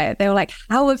away by it. They were like,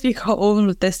 how have you got all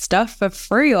of this stuff for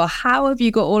free? Or how have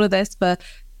you got all of this for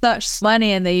such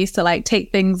money? And they used to like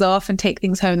take things off and take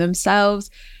things home themselves.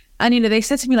 And, they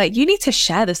said to me, like, you need to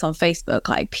share this on Facebook.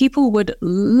 Like, people would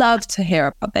love to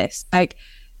hear about this. Like,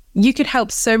 you could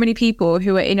help so many people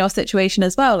who are in your situation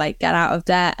as well, like get out of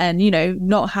debt and,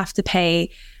 not have to pay,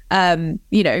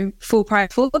 full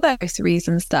price for their groceries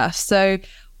and stuff. So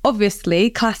obviously,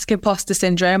 classic imposter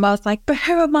syndrome. I was like, but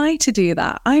who am I to do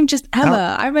that? I'm just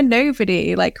Emma. I'm a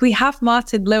nobody. Like, we have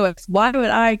Martin Lewis. Why would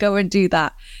I go and do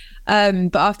that?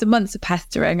 But after months of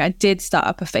pestering, I did start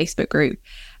up a Facebook group.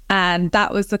 And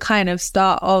that was the kind of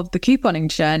start of the couponing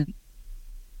journey.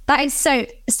 That is so,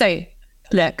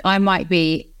 look, I might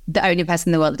be the only person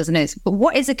in the world that doesn't know this, but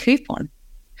what is a coupon?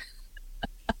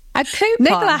 A coupon?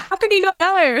 Nicola, how can you not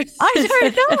know?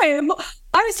 I don't know.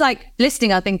 I was like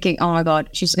listening, I was thinking, oh my God,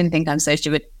 she's going to think I'm so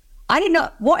stupid. I don't know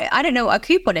what a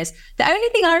coupon is. The only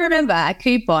thing I remember a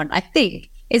coupon, I think,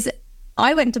 is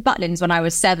I went to Butlins when I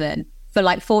was 7 for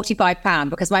like £45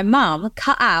 because my mum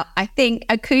cut out, I think,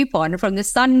 a coupon from the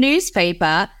Sun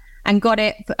newspaper and got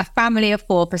it for a family of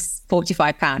 4 for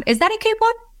 £45. Is that a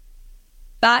coupon?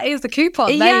 That is the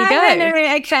coupon. There you go.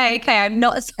 No, okay. I'm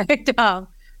not so dumb.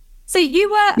 So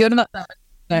you're not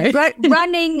no.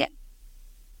 running.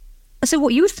 So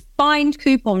what, you would find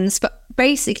coupons for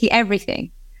basically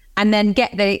everything and then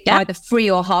get either free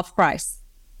or half price?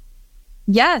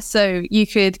 Yeah, so you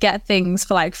could get things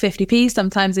for like 50p.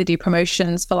 Sometimes they do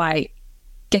promotions for like,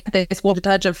 get this water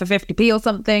detergent for 50p or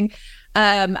something.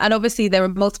 And obviously there are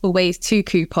multiple ways to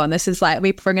coupon. This is like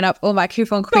me bringing up all my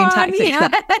coupon queen tactics. Yeah.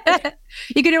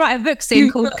 You're going to write a book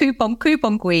soon called Coupon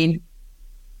Queen.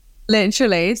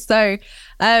 Literally. So,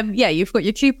 you've got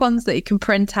your coupons that you can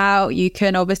print out. You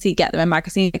can obviously get them in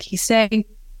magazines, like you say.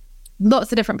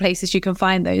 Lots of different places you can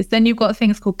find those. Then you've got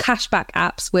things called cashback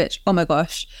apps, which, oh my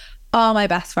gosh, are my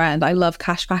best friend. I love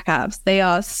cashback apps. They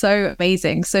are so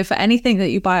amazing. So for anything that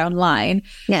you buy online,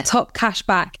 Top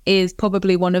Cashback is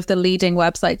probably one of the leading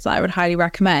websites that I would highly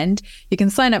recommend. You can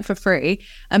sign up for free,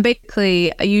 and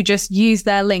basically you just use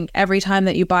their link every time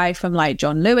that you buy from like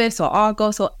John Lewis or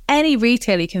Argos or any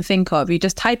retailer you can think of. You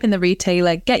just type in the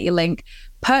retailer, get your link,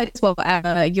 purchase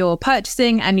whatever you're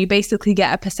purchasing, and you basically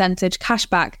get a percentage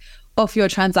cashback off your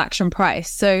transaction price.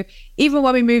 So even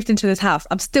when we moved into this house,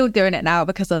 I'm still doing it now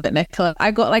because of it, Nicola.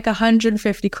 I got like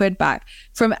 150 quid back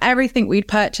from everything we'd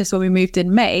purchased when we moved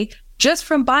in May, just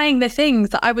from buying the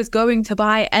things that I was going to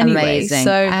buy anyway. Amazing.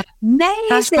 So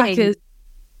amazing.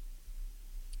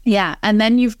 Yeah. And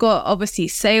then you've got obviously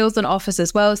sales and offers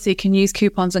as well. So you can use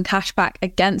coupons and cashback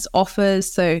against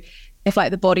offers. So if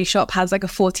like the Body Shop has like a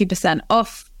 40%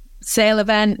 off sale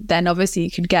event, then obviously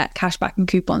you could get cashback and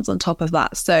coupons on top of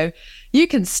that. So you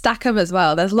can stack them as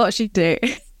well. There's lots you do.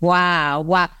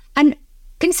 Wow. And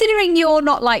considering you're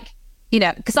not like,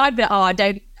 because I'd be like,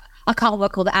 I can't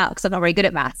work all that out because I'm not very good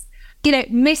at maths.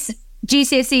 Miss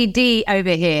GCSE D over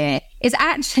here is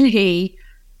actually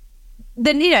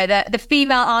the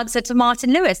female answer to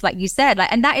Martin Lewis, like you said,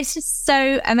 and that is just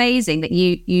so amazing that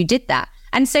you did that.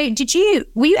 And so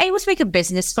were you able to make a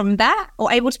business from that, or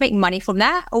able to make money from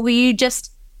that, or were you just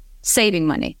saving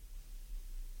money?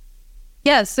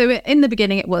 Yeah, so in the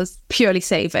beginning it was purely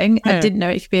saving. I didn't know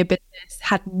it could be a business,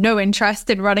 had no interest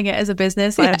in running it as a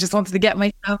business. I just wanted to get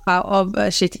myself out of a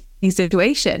shitty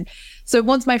situation. So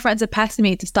once my friends had pestered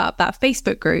me to start up that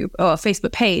Facebook group or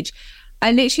Facebook page,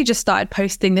 I literally just started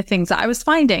posting the things that I was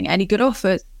finding, any good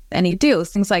offers, any deals,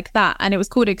 things like that. And it was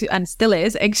called, and still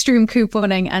is, Extreme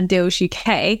Couponing and Deals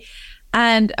UK.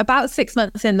 And about 6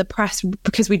 months in the press,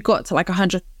 because we'd got to like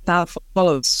 100,000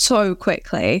 followers so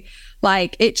quickly,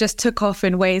 like it just took off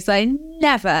in ways I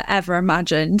never ever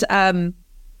imagined.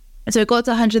 So it got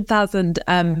to 100,000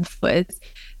 followers.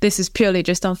 This is purely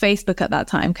just on Facebook at that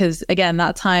time, because again,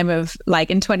 that time of like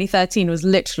in 2013 was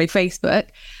literally Facebook.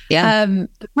 Yeah.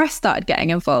 The press started getting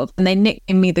involved and they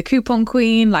nicknamed me the Coupon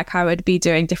Queen. Like I would be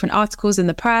doing different articles in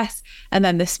the press. And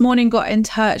then This Morning got in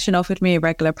touch and offered me a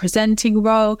regular presenting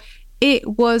role. It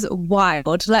was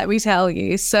wild, let me tell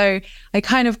you. So I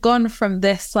kind of gone from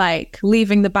this, like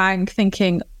leaving the bank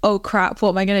thinking, oh crap, what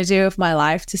am I going to do with my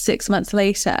life, to 6 months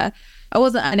later. I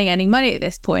wasn't earning any money at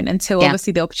this point until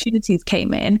obviously the opportunities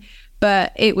came in.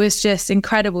 But it was just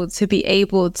incredible to be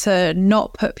able to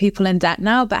not put people in debt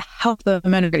now, but help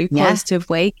them in a really positive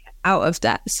way out of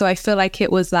debt. So I feel like it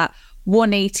was that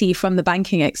 180 from the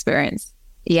banking experience.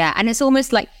 Yeah. And it's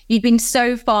almost like you've been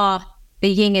so far the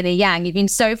yin and the yang. You've been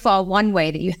so far one way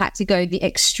that you had to go the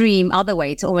extreme other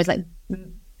way to almost like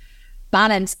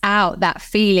balance out that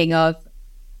feeling of,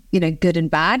 good and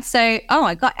bad. So, oh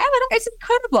my God, Emma, it's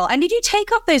incredible. And did you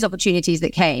take up those opportunities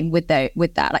that came with that?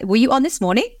 Like, were you on This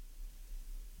Morning?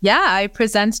 Yeah, I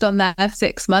presented on there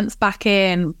 6 months back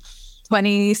in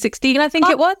 2016, I think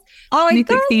it was. Oh my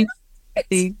God.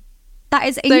 That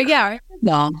is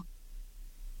incredible.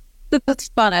 So, that's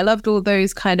fun. I loved all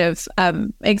those kind of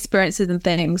experiences and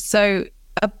things. So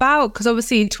because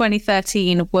obviously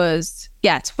 2013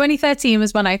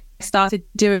 was when I started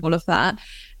doing all of that.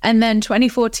 And then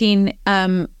 2014,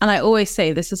 and I always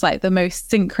say this is like the most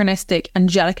synchronistic,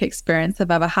 angelic experience I've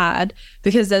ever had,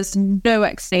 because there's no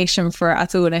explanation for it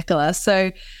at all, Nicola.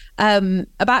 So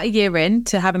about a year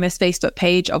into having this Facebook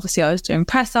page, obviously I was doing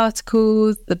press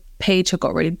articles, the page had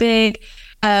got really big.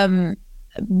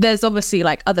 There's obviously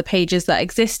like other pages that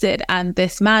existed, and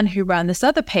this man who ran this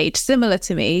other page similar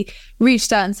to me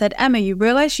reached out and said, Emma, you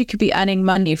realize you could be earning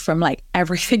money from like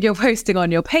everything you're posting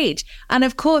on your page? And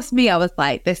of course I was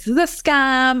like, this is a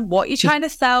scam, what are you trying to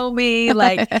sell me?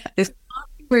 Like, this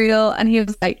can't be real? And he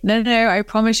was like, no, I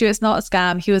promise you it's not a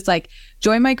scam. He was like,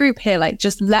 join my group here. Like,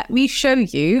 just let me show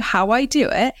you how I do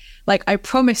it. Like, I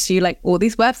promise you, like, all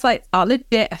these websites are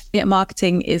legit. Affiliate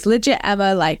marketing is legit,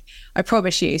 Emma. Like, I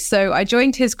promise you. So I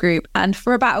joined his group, and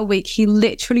for about a week, he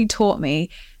literally taught me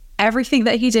everything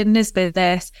that he did in his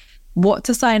business, what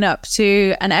to sign up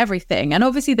to and everything. And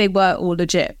obviously they were all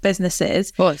legit businesses.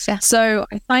 Of course, yeah. So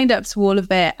I signed up to all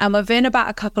of it. And within about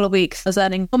a couple of weeks, I was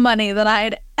earning more money than I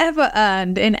had ever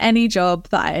earned in any job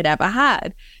that I had ever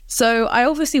had. So I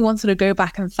obviously wanted to go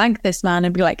back and thank this man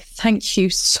and be like, thank you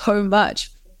so much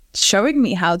for showing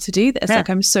me how to do this. Yeah. Like,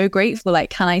 I'm so grateful. Like,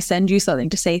 can I send you something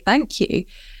to say thank you?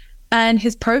 And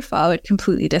his profile had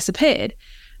completely disappeared.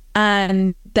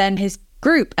 And then his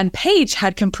group and page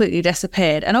had completely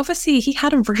disappeared. And obviously he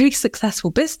had a really successful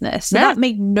business. So that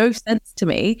made no sense to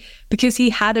me because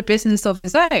he had a business of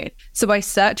his own. So I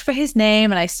searched for his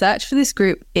name and I searched for this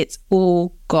group. It's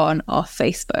all gone off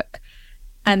Facebook.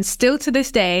 And still to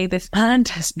this day, this man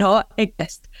does not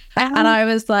exist. And I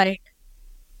was like,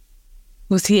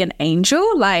 was he an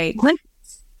angel? Like, what?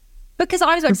 Because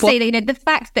I was about to say, you know, the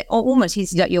fact that almost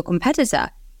he's like your competitor,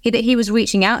 that he was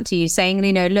reaching out to you saying,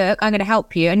 you know, look, I'm going to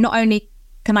help you. And not only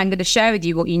I'm going to share with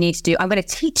you what you need to do, I'm going to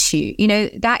teach you. You know,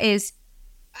 that is,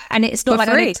 and it's not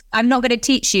like I'm not going to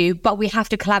teach you, but we have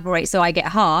to collaborate so I get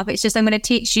half. It's just I'm going to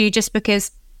teach you just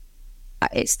because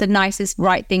it's the nicest,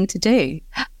 right thing to do.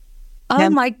 Oh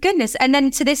my goodness. And then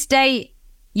to this day,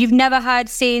 you've never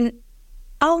seen,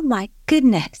 oh my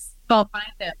goodness. Can't find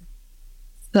him.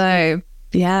 So,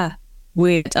 yeah,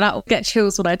 weird. And I'll get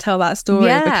chills when I tell that story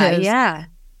because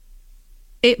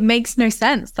it makes no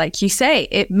sense. Like you say,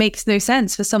 it makes no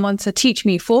sense for someone to teach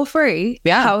me for free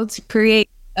how to create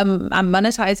and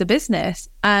monetize a business.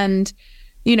 And,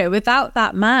 you know, without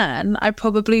that man, I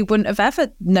probably wouldn't have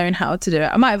ever known how to do it.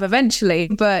 I might have eventually,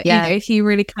 but, you know, he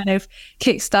really kind of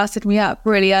kickstarted me up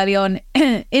really early on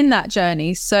in that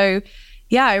journey. So,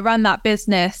 yeah, I ran that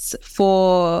business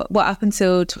for up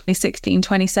until 2016,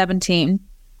 2017.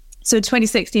 So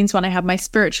 2016 is when I had my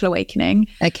spiritual awakening.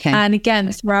 Okay. And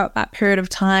again, throughout that period of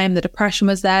time, the depression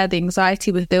was there, the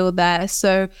anxiety was still there.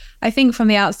 So I think from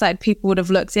the outside, people would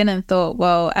have looked in and thought,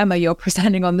 well, Emma, you're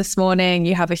presenting on this morning.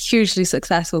 You have a hugely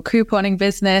successful couponing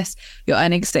business. You're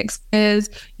earning 6 figures.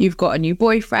 You've got a new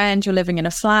boyfriend. You're living in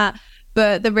a flat.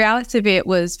 But the reality of it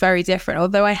was very different.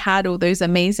 Although I had all those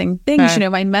amazing things, you know,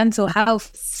 my mental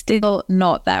health still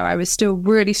not there. I was still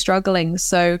really struggling.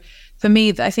 So for me,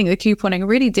 I think the couponing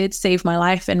really did save my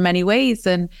life in many ways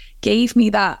and gave me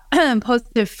that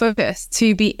positive focus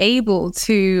to be able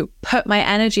to put my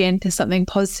energy into something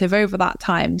positive over that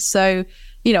time. So,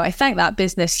 you know, I thank that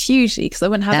business hugely because I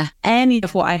wouldn't have any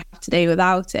of what I have today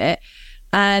without it.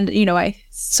 And, you know, I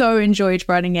so enjoyed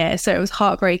running it. So it was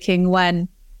heartbreaking when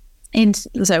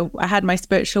so I had my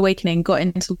spiritual awakening, got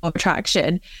into law of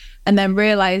attraction, and then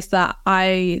realized that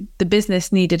the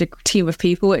business needed a team of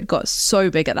people. It got so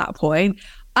big at that point.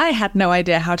 I had no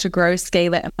idea how to grow,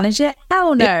 scale it, and manage it.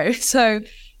 Hell no. So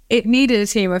it needed a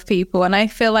team of people. And I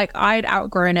feel like I'd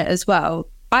outgrown it as well.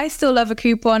 I still love a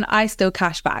coupon. I still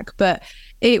cash back, but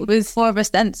it was more of a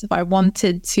sense of I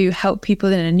wanted to help people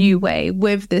in a new way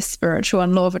with this spiritual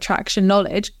and law of attraction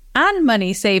knowledge and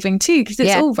money saving too, because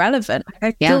it's all relevant.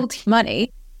 I still take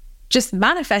money, just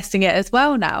manifesting it as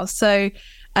well now. So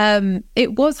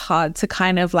it was hard to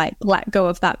kind of like let go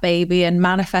of that baby and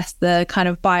manifest the kind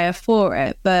of buyer for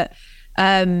it. But,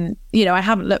 you know, I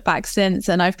haven't looked back since,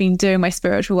 and I've been doing my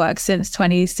spiritual work since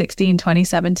 2016,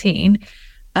 2017.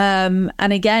 And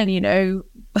again, you know,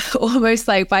 almost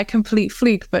like by complete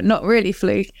fluke, but not really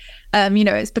fluke, you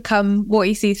know, it's become what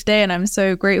you see today. And I'm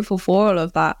so grateful for all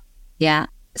of that. Yeah.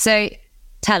 So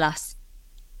tell us,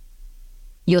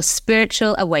 your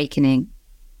spiritual awakening,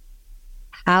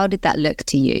 how did that look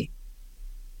to you?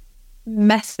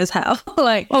 Messy as hell.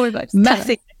 Like,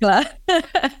 messy.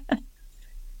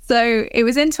 So it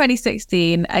was in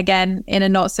 2016, again, in a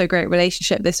not so great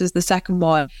relationship. This was the second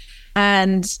one.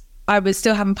 And I was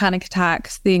still having panic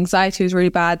attacks. The anxiety was really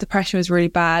bad. Depression was really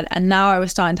bad. And now I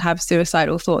was starting to have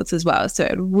suicidal thoughts as well. So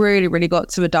it really, really got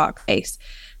to a dark place.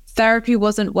 Therapy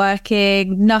wasn't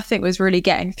working. Nothing was really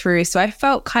getting through. So I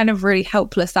felt kind of really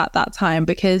helpless at that time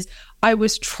because I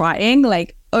was trying,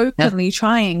 like openly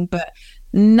trying, but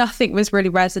nothing was really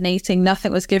resonating.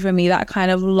 Nothing was giving me that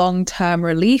kind of long-term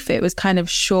relief. It was kind of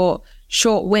short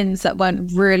wins that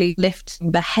weren't really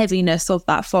lifting the heaviness of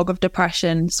that fog of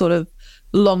depression sort of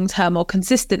long-term or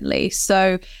consistently.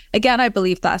 So again, I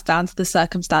believe that's down to the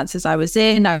circumstances I was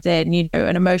in. I was in, you know,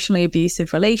 an emotionally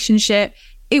abusive relationship.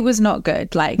 It was not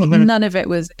good. Like none of it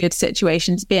was a good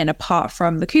situation to be in apart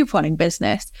from the couponing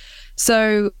business.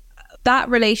 So that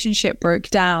relationship broke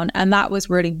down, and that was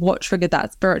really what triggered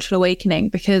that spiritual awakening,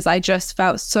 because I just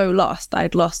felt so lost.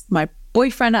 I'd lost my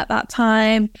boyfriend at that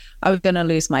time. I was going to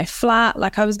lose my flat.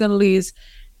 Like, I was going to lose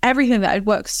everything that I'd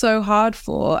worked so hard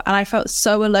for. And I felt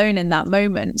so alone in that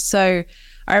moment. So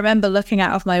I remember looking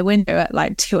out of my window at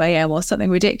like 2 a.m. or something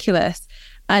ridiculous,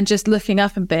 and just looking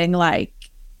up and being like,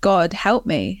 God, help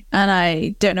me. And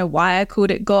I don't know why I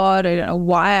called it God. I don't know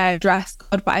why I addressed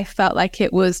God, but I felt like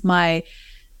it was my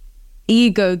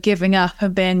ego giving up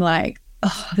and being like,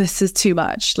 oh, this is too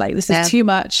much. Like, this is too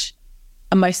much.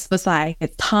 And my sister was like,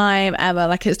 it's time, Emma.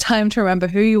 Like, it's time to remember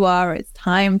who you are. It's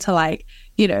time to, like,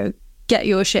 you know, get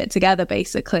your shit together,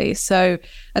 basically. So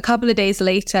a couple of days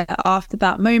later, after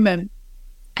that moment,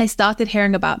 I started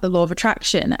hearing about the law of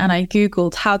attraction, and I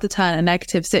Googled how to turn a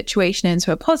negative situation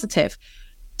into a positive.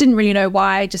 Didn't really know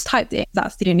why. I just typed it.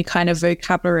 That's the only kind of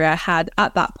vocabulary I had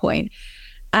at that point.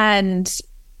 And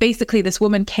basically this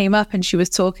woman came up and she was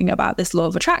talking about this law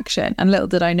of attraction, and little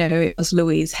did I know it was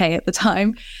Louise Hay at the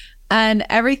time. And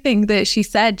everything that she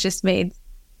said just made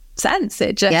sense.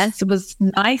 It just was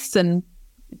nice and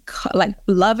like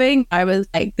loving. I was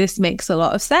like, this makes a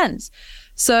lot of sense.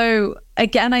 So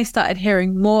again, I started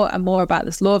hearing more and more about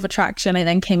this law of attraction. I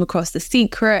then came across The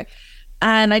Secret,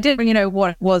 and I didn't really know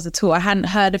what it was at all. I hadn't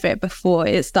heard of it before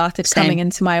it started coming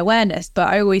into my awareness. But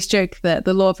I always joke that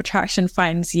the law of attraction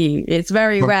finds you. It's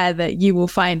very rare that you will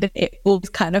find it. It always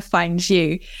kind of finds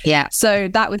you. Yeah. So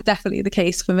that was definitely the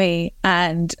case for me.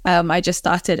 And I just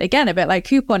started, again, a bit like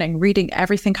couponing, reading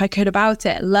everything I could about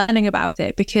it, learning about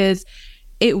it, because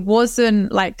it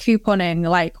wasn't like couponing,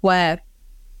 like where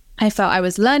I felt I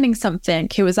was learning something.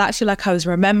 It was actually like I was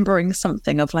remembering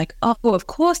something of like, oh, of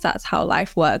course, that's how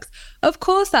life works. Of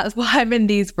course, that's why I'm in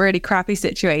these really crappy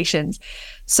situations.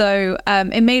 So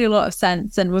it made a lot of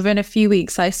sense. And within a few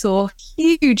weeks, I saw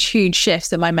huge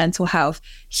shifts in my mental health,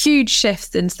 huge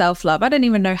shifts in self-love. I didn't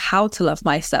even know how to love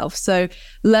myself. So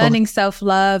learning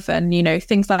self-love and, you know,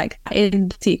 things like In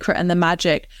The Secret and The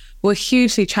Magic were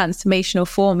hugely transformational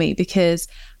for me, because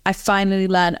I finally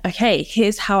learned, okay,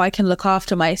 here's how I can look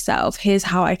after myself. Here's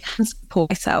how I can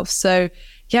support myself. So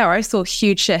yeah, I saw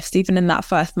huge shifts even in that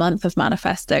first month of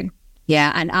manifesting.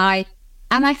 Yeah. And I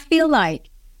feel like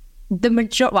the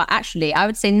majority, well, actually, I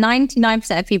would say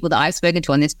 99% of people that I've spoken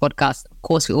to on this podcast, of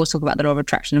course, we all talk about the law of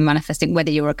attraction and manifesting,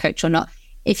 whether you're a coach or not.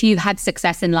 If you've had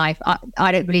success in life,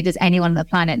 I don't believe there's anyone on the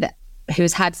planet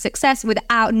who's had success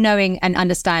without knowing and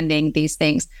understanding these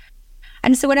things.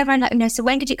 And so whenever I'm like, no, so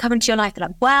when did it come into your life? They're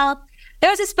like, well,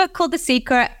 there was this book called The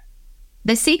Secret.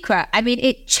 The Secret. I mean,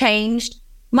 it changed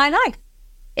my life.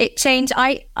 It changed.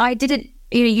 I didn't,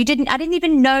 you know, I didn't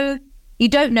even know, you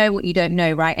don't know what you don't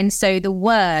know, right? And so the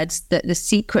words that The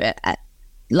Secret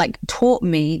like taught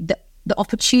me, the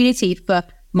opportunity for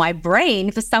my brain,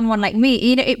 for someone like me,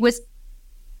 you know, it was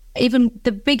even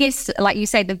the biggest, like you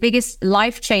say, the biggest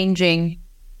life-changing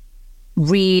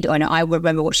read. Or no, I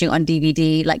remember watching it on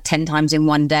DVD like 10 times in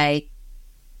one day.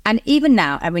 And even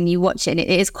now, I mean, you watch it and it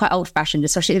is quite old-fashioned,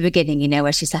 especially at the beginning, you know,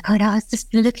 where she's like, oh no, I was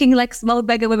just looking like small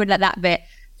beggar women, like that bit.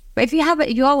 But if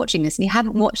you are watching this and you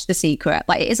haven't watched The Secret,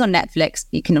 like it is on Netflix,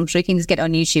 I'm sure you can just get it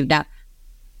on YouTube now.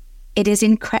 It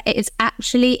is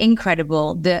actually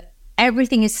incredible that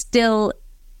everything is still,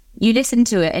 you listen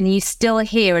to it and you still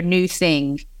hear a new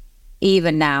thing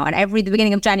even now. And the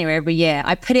beginning of January every year,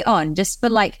 I put it on just for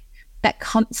like that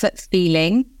comfort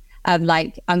feeling of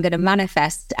like, I'm going to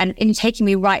manifest, and in taking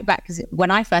me right back, because when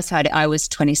I first heard it, I was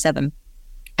 26,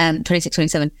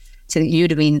 27. So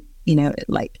you'd have been, you know,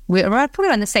 like we're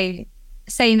probably on the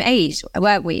same age,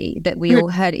 weren't we? That we all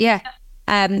heard it. Yeah.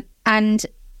 And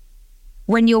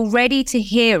when you're ready to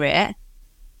hear it,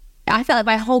 I felt like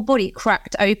my whole body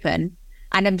cracked open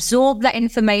and absorbed that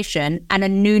information, and a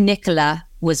new Nicola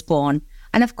was born.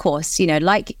 And of course,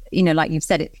 like you've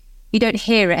said it, you don't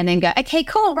hear it and then go, okay,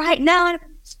 cool, right now,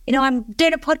 I'm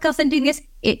doing a podcast and doing this.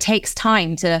 It takes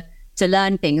time to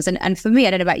learn things. And for me, I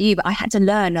don't know about you, but I had to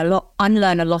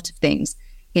unlearn a lot of things.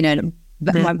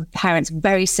 My parents,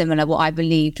 very similar. What I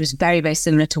believed was very, very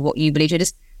similar to what you believed. I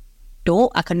just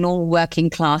thought like a normal working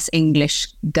class English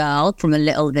girl from a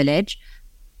little village.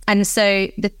 And so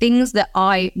the things that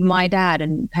my dad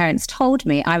and parents told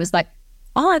me, I was like,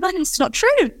 oh, that's not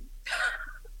true.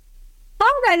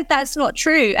 That's not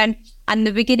true. And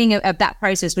the beginning of that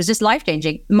process was just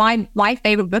life-changing. My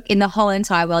favorite book in the whole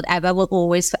entire world ever will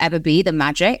always forever be The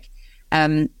Magic,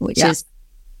 which is,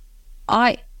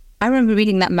 I remember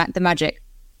reading The Magic.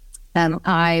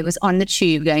 I was on the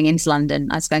tube going into London.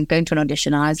 I was going to an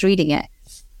audition and I was reading it.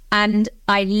 And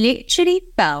I literally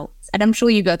felt, and I'm sure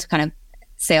you go to kind of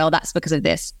say, oh, that's because of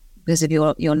this, because of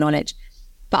your knowledge.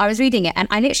 but I was reading it and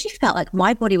I literally felt like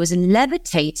my body was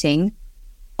levitating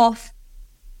off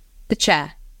the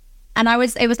chair. And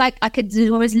it was like I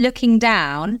was looking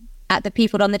down at the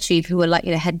people on the tube who were like,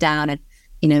 head down and,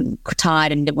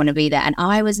 tired and didn't want to be there. And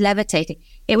I was levitating.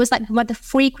 It was like the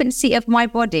frequency of my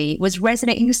body was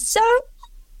resonating so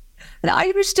that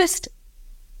I was just,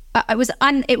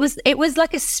 it was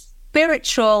like a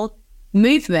spiritual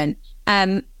movement.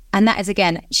 And that is,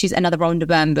 again, she's another Rhonda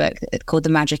Byrne book called The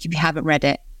Magic. If you haven't read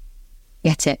it,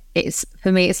 get it. It's,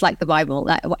 for me, it's like the Bible.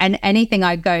 And anything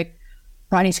I go,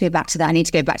 I need to go back to that. I need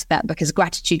to go back to that, because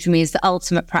gratitude for me is the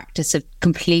ultimate practice of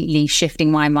completely shifting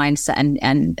my mindset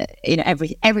and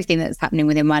everything that's happening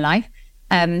within my life.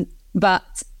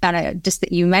 But just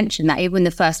that you mentioned that even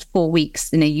the first 4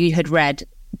 weeks, you had read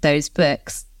those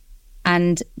books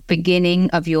and beginning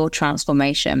of your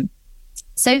transformation.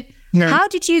 So how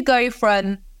did you go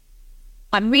from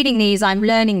I'm reading these, I'm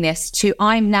learning this, to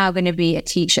I'm now going to be a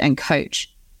teacher and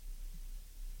coach?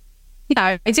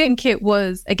 I think it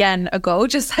was, again, a goal,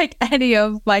 just like any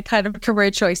of my kind of career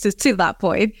choices to that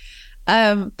point.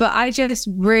 But I just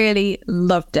really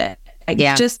loved it.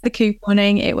 Just the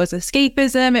couponing, it was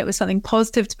escapism. It was something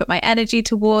positive to put my energy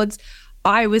towards.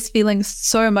 I was feeling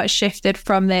so much shifted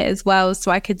from there as well.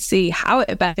 So I could see how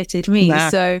it benefited me. Yeah.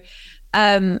 So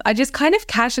I just kind of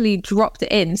casually dropped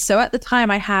it in. So at the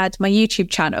time I had my YouTube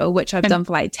channel, which I've done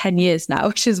for like 10 years now,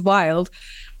 which is wild.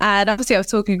 And obviously I was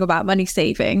talking about money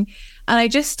saving, and I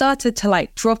just started to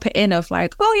like drop it in of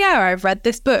like, oh yeah, I've read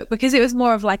this book, because it was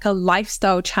more of like a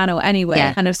lifestyle channel anyway.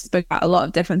 I kind of spoke about a lot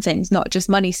of different things, not just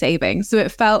money saving. So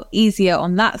it felt easier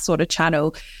on that sort of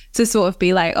channel to sort of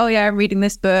be like, oh yeah, I'm reading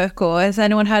this book, or has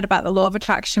anyone heard about the law of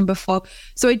attraction before?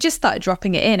 So I just started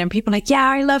dropping it in, and people were like, yeah,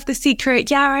 I love The Secret.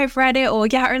 Yeah, I've read it. Or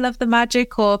yeah, I love The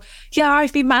Magic. Or yeah,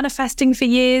 I've been manifesting for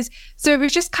years. So it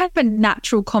was just kind of a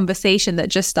natural conversation that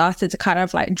just started to kind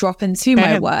of like drop into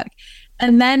my work.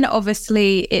 And then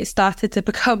obviously it started to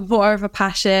become more of a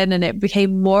passion, and it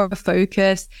became more of a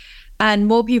focus, and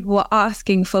more people were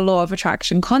asking for law of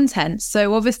attraction content.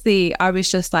 So obviously I was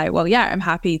just like, well, yeah, I'm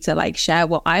happy to like share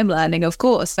what I'm learning, of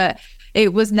course, but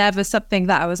it was never something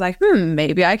that I was like,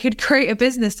 maybe I could create a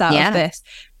business out of this.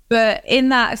 But in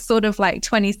that sort of like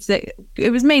 26, it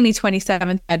was mainly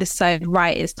 27, I decided,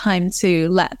 right, it's time to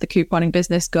let the couponing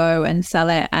business go and sell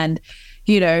it, and,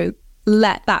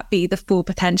 let that be the full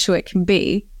potential it can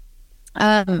be.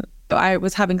 But I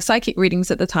was having psychic readings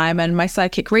at the time, and my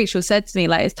psychic Rachel said to me,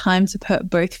 like, it's time to put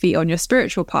both feet on your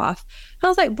spiritual path. And I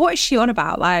was like, what is she on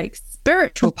about? Like,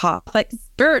 spiritual path, like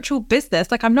spiritual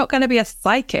business. Like, I'm not going to be a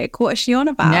psychic. What is she on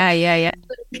about? Yeah.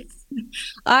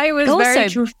 I was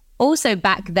also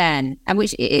back then, and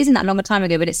which it isn't that long a time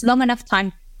ago, but it's long enough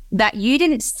time that you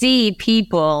didn't see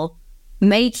people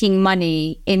making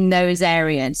money in those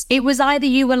areas. It was either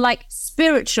you were like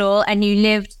spiritual and you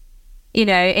lived, in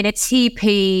a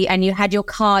teepee and you had your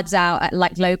cards out at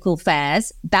like local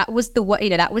fairs. That was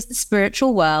that was the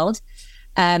spiritual world.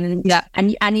 And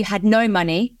you had no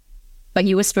money, but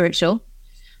you were spiritual.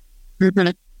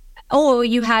 Or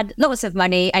you had lots of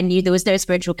money and there was no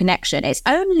spiritual connection. It's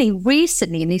only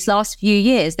recently in these last few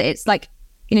years that it's like,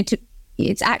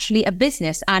 it's actually a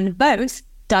business, and both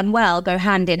done well go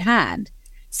hand in hand.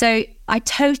 So I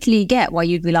totally get why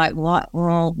you'd be like, what?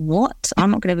 I'm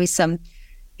not going to be some,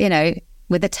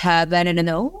 with a turban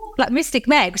and like Mystic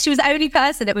Meg. She was the only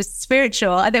person that was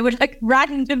spiritual, and they would like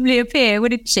randomly appear,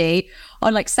 wouldn't she,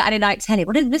 on like Saturday night telly.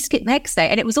 What did Mystic Meg say?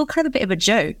 And it was all kind of a bit of a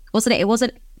joke, wasn't it? It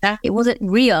wasn't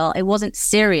real. It wasn't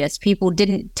serious. People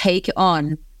didn't take it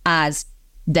on as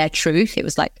their truth. It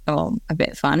was like, a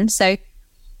bit fun. So,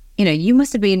 you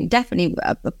must have been definitely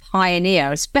a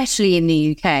pioneer, especially in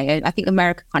the UK. I think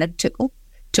America kind of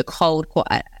took hold quite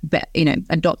a bit,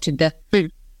 adopted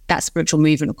that spiritual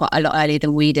movement quite a lot earlier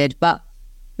than we did. But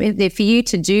for you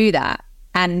to do that,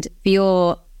 and for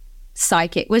your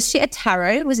psychic, was she a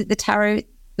tarot? Was it the tarot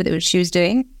that she was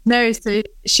doing? No, so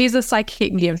she's a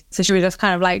psychic medium. So she was just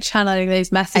kind of like channeling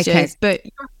those messages. Okay. But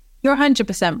you're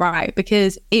 100% right,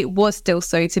 because it was still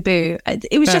so taboo.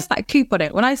 It was just like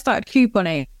couponing. When I started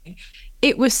couponing,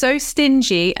 it was so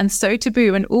stingy and so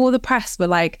taboo, and all the press were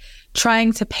like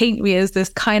trying to paint me as this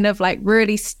kind of like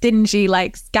really stingy,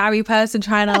 like scary person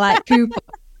trying to like coupon.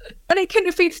 But it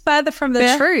couldn't be further from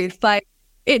the truth. Like,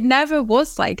 it never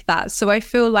was like that. So I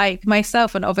feel like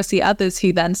myself, and obviously others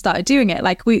who then started doing it,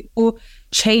 like we all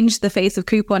changed the face of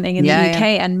couponing in the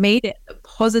UK and made it a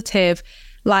positive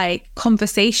like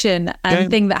conversation and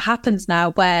thing that happens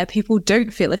now where people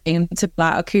don't feel ashamed to pull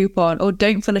out a coupon or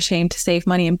don't feel ashamed to save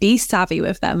money and be savvy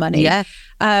with their money. Yeah.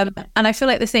 And I feel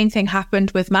like the same thing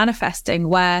happened with manifesting,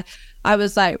 where I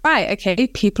was like, right, okay,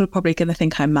 people are probably going to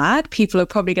think I'm mad. People are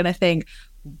probably going to think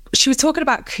she was talking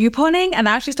about couponing and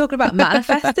now she's talking about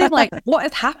manifesting. Like, what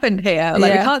has happened here?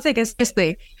 Like, we can't take it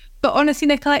seriously. But honestly,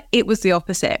 Nicola, it was the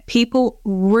opposite. People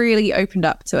really opened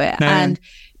up to it and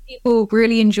people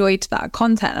really enjoyed that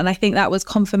content. And I think that was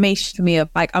confirmation for me of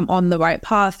like, I'm on the right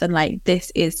path and like,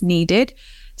 this is needed.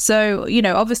 So, you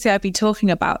know, obviously I've been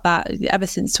talking about that ever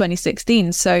since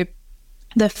 2016. So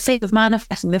the phase of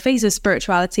manifesting, the phase of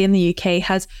spirituality in the UK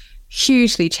has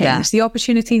hugely changed. The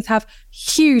opportunities have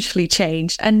hugely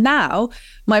changed. And now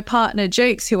my partner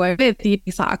jokes, who I'm with,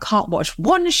 he's like, I can't watch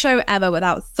one show ever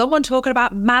without someone talking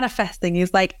about manifesting.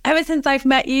 He's like, ever since I've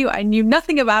met you, I knew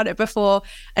nothing about it before.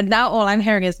 And now all I'm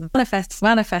hearing is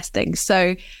manifesting.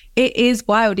 So it is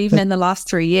wild, even in the last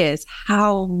 3 years,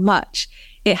 how much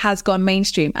it has gone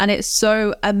mainstream. And it's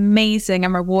so amazing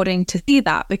and rewarding to see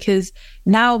that, because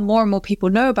now more and more people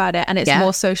know about it and it's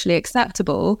more socially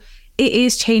acceptable. It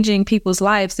is changing people's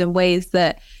lives in ways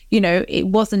that, you know, it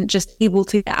wasn't just able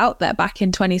to get out there back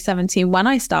in 2017 when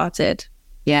I started.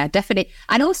 Yeah, definitely.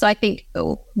 And also I think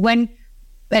and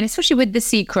especially with The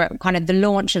Secret, kind of the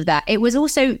launch of that, it was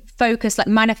also focused like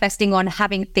manifesting on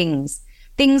having things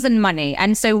and money.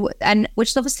 And so, and which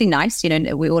is obviously nice, you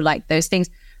know, we all like those things.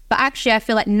 But actually I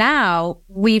feel like now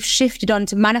we've shifted on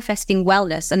to manifesting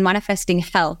wellness and manifesting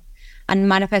health and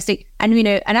manifesting, and, you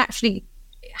know, and actually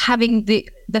having the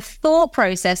thought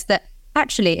process that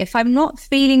actually, if I'm not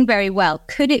feeling very well,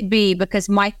 could it be because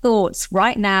my thoughts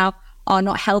right now are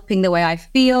not helping the way I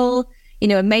feel? You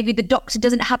know, maybe the doctor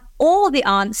doesn't have all the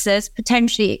answers.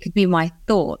 Potentially it could be my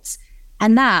thoughts.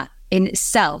 And that in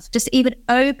itself, just even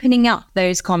opening up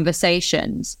those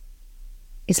conversations,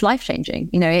 it's life-changing.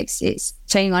 You know, it's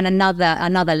changing on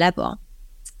another level.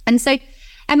 And so,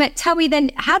 Emma, tell me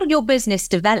then, how did your business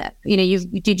develop? You know,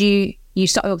 you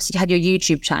obviously had your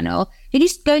YouTube channel. Did you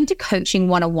go into coaching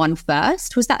one-on-one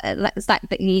first? Was that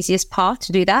the easiest path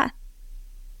to do that?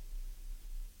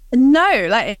 No,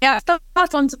 I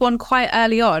started one-to-one quite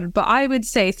early on, but I would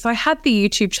say, so I had the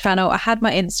YouTube channel, I had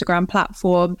my Instagram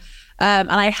platform,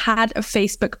 and I had a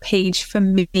Facebook page for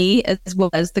me as well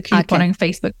as the couponing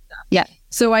Facebook stuff. Yeah.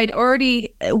 So I'd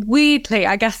already, weirdly,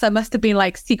 I guess I must have been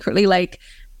like secretly like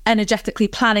energetically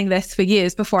planning this for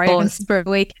years before I even Spirit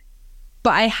Awakened.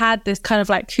 But I had this kind of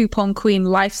like coupon queen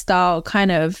lifestyle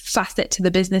kind of facet to the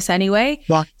business anyway.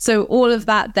 Yeah. So all of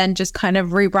that then just kind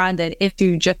of rebranded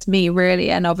into just me,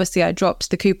 really. And obviously I dropped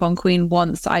the coupon queen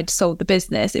once I'd sold the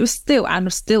business. It was still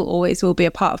and still always will be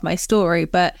a part of my story.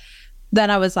 But then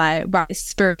I was like, right, it's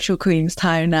Spiritual Queen's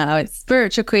time now. It's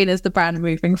Spiritual Queen as the brand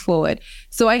moving forward.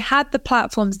 So I had the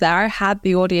platforms there. I had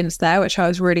the audience there, which I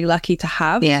was really lucky to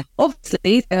have. Yeah.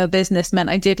 Obviously, business meant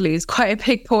I did lose quite a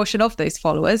big portion of those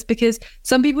followers because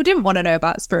some people didn't want to know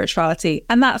about spirituality,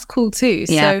 and that's cool too.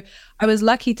 Yeah. So I was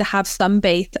lucky to have some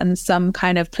base and some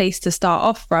kind of place to start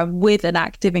off from with an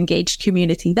active, engaged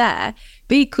community there.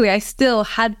 But equally, I still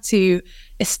had to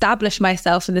establish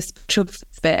myself in the spiritual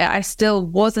bit. I still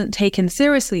wasn't taken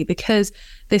seriously because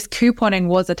this couponing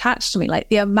was attached to me. Like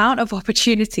the amount of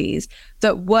opportunities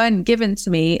that weren't given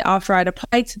to me after I'd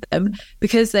applied to them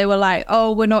because they were like,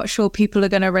 oh, we're not sure people are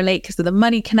going to relate because of the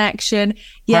money connection.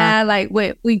 Yeah, like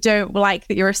we don't like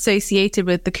that you're associated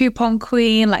with the coupon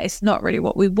queen. Like it's not really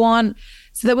what we want.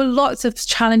 So there were lots of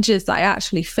challenges that I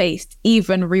actually faced,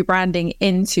 even rebranding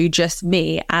into just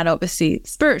me and obviously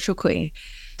Spiritual Queen.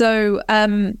 So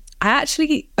I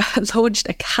actually launched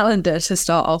a calendar to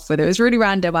start off with. It was really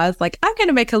random. I was like, I'm going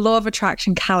to make a law of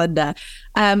attraction calendar.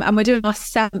 And we're doing our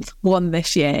 7th one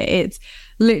this year. It's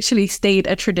literally stayed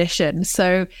a tradition.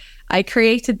 So I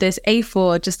created this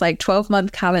A4, just like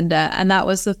 12-month calendar. And that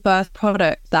was the first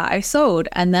product that I sold.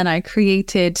 And then I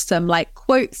created some like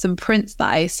quotes and prints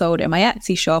that I sold in my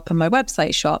Etsy shop and my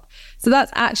website shop. So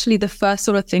that's actually the first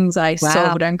sort of things I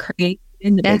sold and created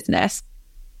in the business,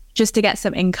 just to get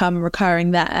some income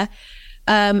recurring there.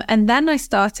 And then I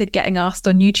started getting asked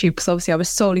on YouTube, because obviously I was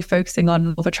solely focusing on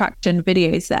law of attraction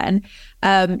videos then,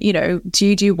 you know, do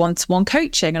you do one-to-one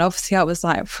coaching? And obviously I was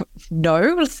like,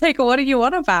 no, like, what are you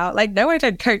on about? Like, no, I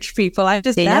don't coach people. I'm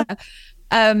just there.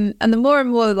 And the more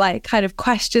and more like kind of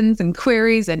questions and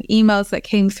queries and emails that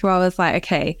came through, I was like,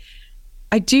 okay,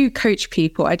 I do coach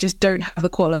people. I just don't have the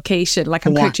qualification. Like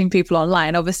I'm coaching people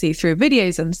online, obviously through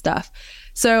videos and stuff.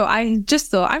 So I just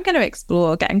thought, I'm going to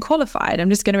explore getting qualified. I'm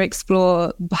just going to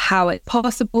explore how it's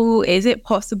possible. Is it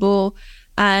possible?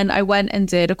 And I went and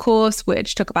did a course,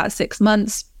 which took about 6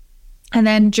 months. And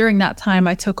then during that time,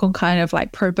 I took on kind of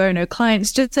like pro bono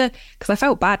clients because I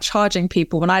felt bad charging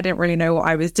people when I didn't really know what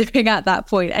I was doing at that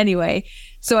point anyway.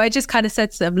 So I just kind of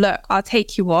said to them, look, I'll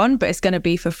take you on, but it's going to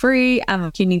be for free. And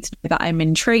like, you need to know that I'm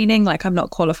in training, like I'm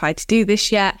not qualified to do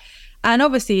this yet. And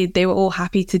obviously they were all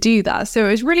happy to do that. So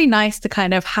it was really nice to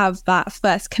kind of have that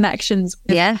first connections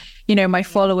with, you know, my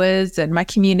followers and my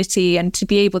community and to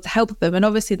be able to help them. And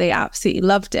obviously they absolutely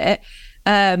loved it.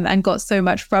 And got so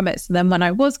much from it. So then when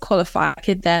I was qualified, I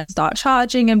could then start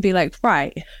charging and be like,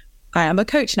 right, I am a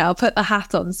coach now, put the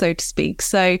hat on, so to speak.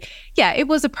 So yeah, it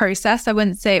was a process. I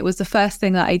wouldn't say it was the first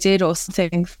thing that I did or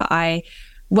something that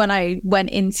when I went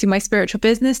into my spiritual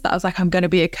business, that I was like, I'm going to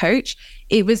be a coach.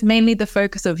 It was mainly the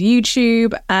focus of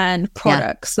YouTube and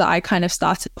products that I kind of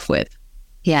started off with.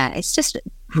 Yeah, it's just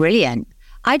brilliant.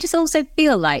 I just also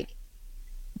feel like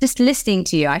just listening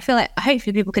to you, I feel like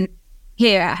hopefully people can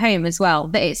here at home as well,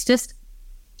 but it's just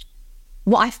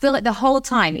what I feel like the whole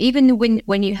time, even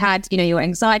when you had, you know, your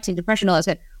anxiety and depression, all that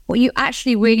stuff, what you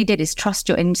actually really did is trust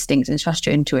your instincts and trust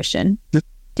your intuition,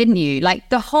 didn't you? Like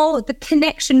the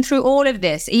connection through all of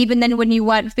this, even then when you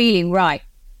weren't feeling right,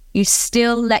 you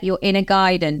still let your inner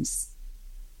guidance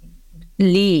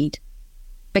lead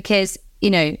because, you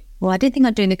know, well, I didn't think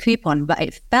I'd doing the coupon, but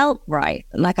it felt right.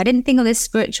 Like I didn't think of this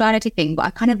spirituality thing, but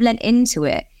I kind of lent into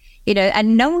it. You know,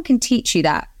 and no one can teach you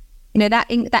that. You know,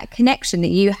 that connection that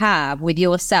you have with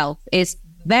yourself is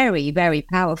very, very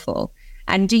powerful.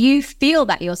 And do you feel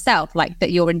that yourself, like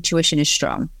that your intuition is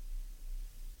strong?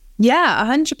 Yeah,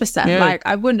 100%. Yeah. Like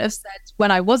I wouldn't have said when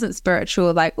I wasn't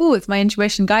spiritual, like, oh, it's my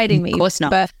intuition guiding me. Of course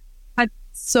not. But I had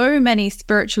so many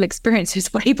spiritual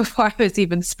experiences way before I was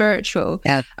even spiritual,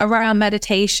 around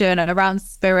meditation and around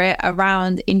spirit,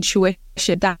 around intuition,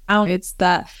 downwards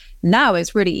that now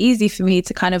it's really easy for me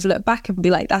to kind of look back and be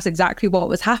like, that's exactly what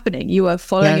was happening. You were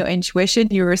following your intuition,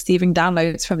 you were receiving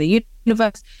downloads from the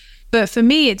universe. But for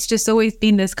me, it's just always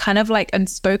been this kind of like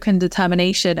unspoken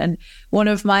determination. And one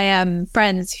of my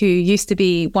friends who used to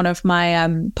be one of my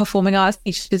performing arts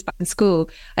teachers back in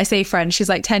school, I say friend, she's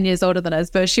like 10 years older than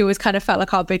us, but she always kind of felt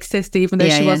like our big sister, even though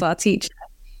she was our teacher.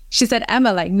 She said,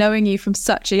 Emma, like knowing you from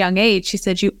such a young age, she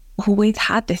said, you always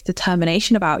had this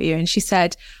determination about you. And she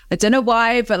said, I don't know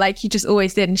why, but like you just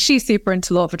always did. And she's super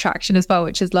into law of attraction as well,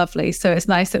 which is lovely. So it's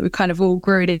nice that we kind of all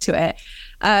grew into it.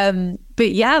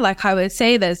 But yeah, like I would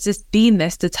say there's just been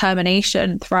this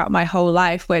determination throughout my whole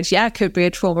life, which could be a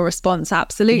trauma response,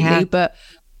 absolutely. But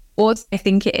also I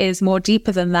think it is more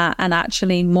deeper than that and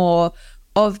actually more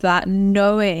of that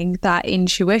knowing, that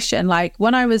intuition. Like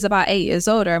when I was about 8 years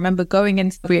old, I remember going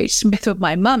into WH Smith with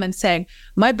my mum and saying,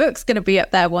 my book's going to be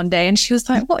up there one day. And she was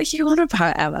like, what are you on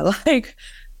about, Emma? Like,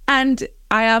 and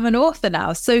I am an author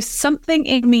now. So something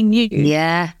in me knew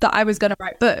that I was going to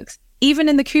write books. Even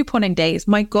in the couponing days,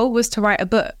 my goal was to write a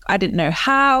book. I didn't know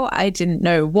how, I didn't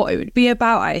know what it would be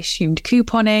about. I assumed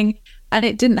couponing. And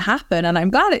it didn't happen. And I'm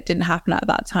glad it didn't happen at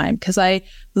that time because I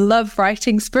love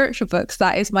writing spiritual books.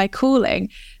 That is my calling.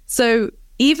 So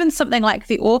even something like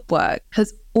the author work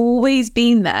has always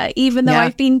been there, even though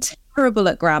I've been terrible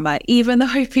at grammar, even though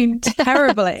I've been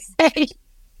terrible at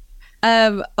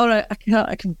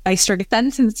I can string a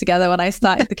sentence together when I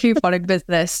started the couponing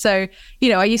business. So, you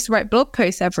know, I used to write blog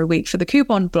posts every week for the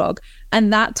coupon blog.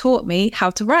 And that taught me how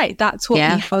to write. That taught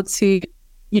me how to,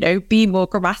 you know, be more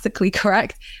grammatically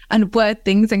correct and word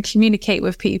things and communicate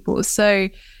with people. So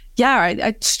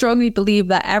I strongly believe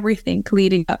that everything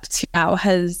leading up to now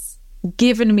has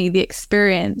given me the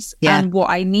experience and what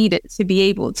I needed to be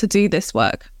able to do this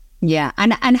work. Yeah.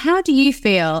 And how do you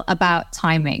feel about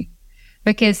timing?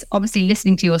 Because obviously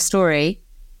listening to your story,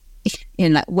 you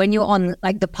know, like when you're on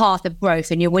like the path of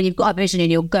growth and when you've got a vision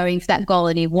and you're going for that goal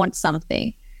and you want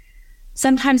something,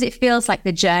 sometimes it feels like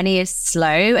the journey is slow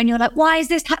and you're like, why is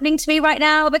this happening to me right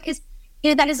now? Because, you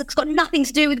know, that has got nothing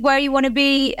to do with where you want to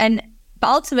be. But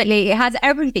ultimately it has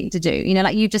everything to do, you know,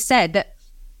 like you just said, that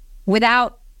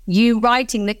without you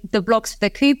writing the blogs for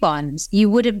the coupons, you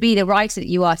wouldn't be the writer that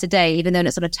you are today, even though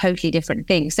it's on a totally different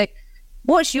thing. So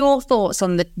what's your thoughts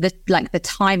on the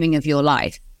timing of your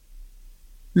life?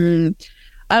 I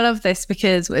love this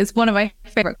because it's one of my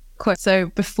favorite quotes. So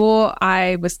before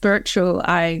I was spiritual,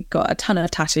 I got a ton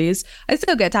of tattoos. I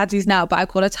still get tattoos now, but I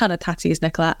got a ton of tattoos,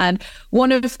 Nicola. And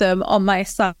one of them on my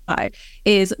side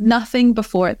is nothing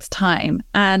before its time.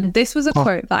 And this was a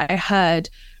quote that I heard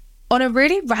on a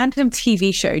really random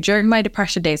TV show during my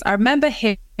depression days. I remember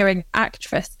hearing an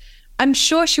actress. I'm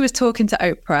sure she was talking to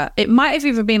Oprah. It might have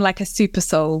even been like a Super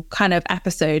Soul kind of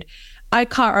episode. I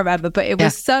can't remember, but it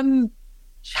was some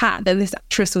chat that this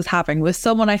actress was having with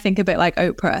someone I think a bit like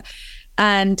Oprah.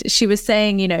 And she was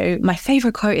saying, you know, my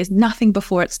favorite quote is nothing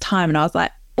before its time. And I was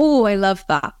like, oh, I love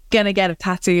that. Gonna get it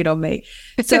tattooed on me.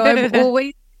 So I've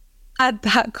always had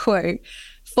that quote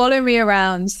follow me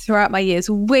around throughout my years,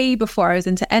 way before I was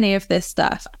into any of this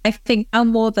stuff. I think now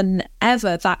more than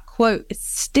ever, that quote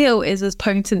still is as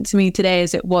potent to me today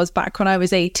as it was back when I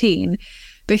was 18.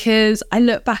 Because I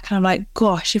look back and I'm like,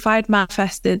 gosh, if I'd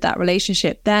manifested that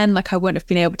relationship then, like I wouldn't have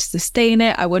been able to sustain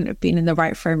it. I wouldn't have been in the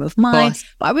right frame of mind.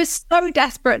 But I was so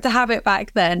desperate to have it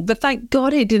back then. But thank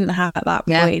God it didn't have at that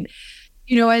point.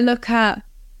 You know, I look at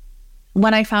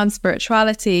when I found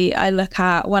spirituality, I look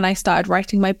at when I started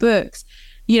writing my books.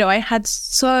 You know, I had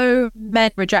so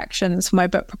many rejections for my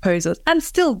book proposals and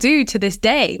still do to this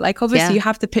day. Like, obviously, you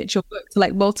have to pitch your book to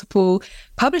like multiple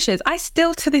publishers. I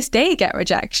still to this day get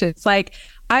rejections. Like,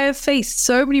 I have faced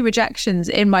so many rejections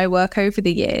in my work over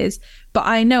the years, but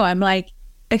I know I'm like,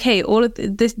 okay, all of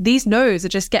these no's are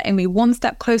just getting me one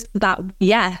step closer to that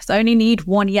yes. I only need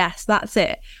one yes. That's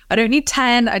it. I don't need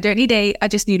 10. I don't need 8. I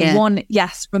just need one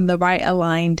yes from the right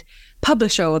aligned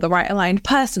publisher or the right aligned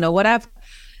person or whatever.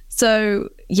 So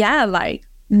yeah, like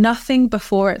nothing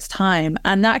before its time.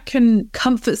 And that can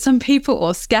comfort some people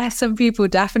or scare some people,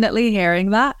 definitely hearing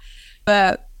that.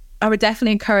 But I would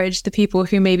definitely encourage the people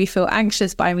who maybe feel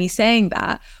anxious by me saying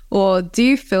that, or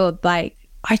do feel like,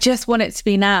 I just want it to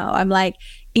be now. I'm like,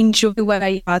 enjoy where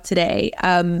you are today.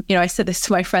 You know, I said this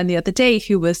to my friend the other day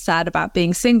who was sad about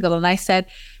being single. And I said,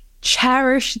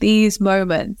 cherish these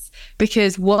moments,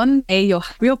 because one day you'll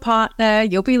have your partner,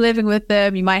 you'll be living with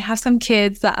them, you might have some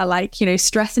kids that are like, you know,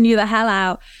 stressing you the hell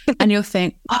out, and you'll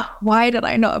think, oh, why did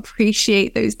I not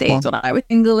appreciate those days when I was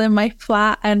single in my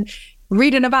flat and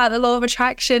reading about the law of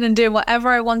attraction and doing whatever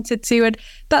I wanted to. And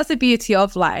that's the beauty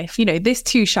of life. You know, this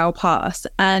too shall pass,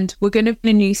 and we're going to be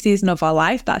in a new season of our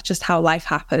life. That's just how life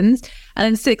happens. And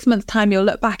in 6 months' time, you'll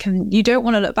look back and you don't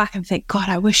want to look back and think, God,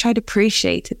 I wish I'd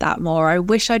appreciated that more. I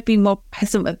wish I'd been more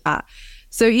present with that.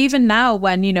 So even now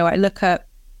when, you know, I look at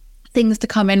things to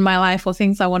come in my life or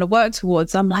things I want to work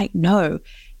towards, I'm like, no,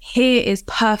 here is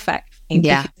perfect.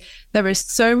 Yeah. There is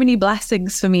so many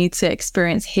blessings for me to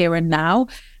experience here and now.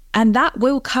 And that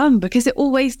will come because it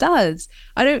always does.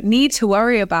 I don't need to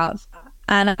worry about that.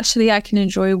 And actually, I can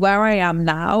enjoy where I am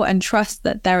now and trust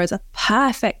that there is a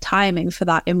perfect timing for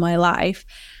that in my life.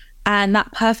 And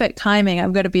that perfect timing,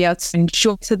 I'm going to be able to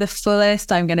enjoy to the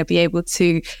fullest. I'm going to be able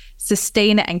to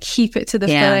sustain it and keep it to the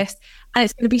fullest. And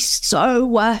it's going to be so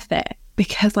worth it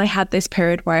because I had this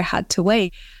period where I had to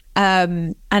wait.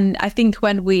 And I think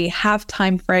when we have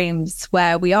time frames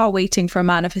where we are waiting for a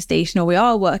manifestation or we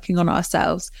are working on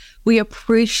ourselves, we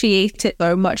appreciate it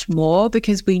so much more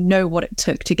because we know what it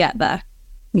took to get there.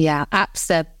 Yeah,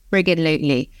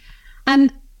 absolutely.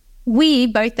 And we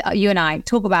both, you and I,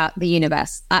 talk about the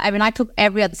universe. I mean, I talk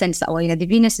every other sentence that, well, you know, the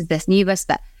Venus is this, the universe is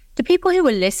that. The people who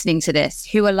are listening to this,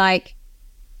 who are like,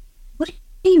 what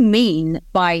do you mean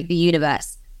by the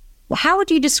universe? Well, how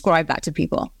would you describe that to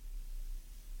people?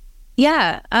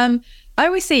 Yeah, I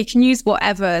always say you can use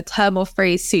whatever term or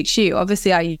phrase suits you.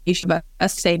 Obviously, I usually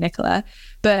say Nicola,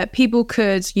 but people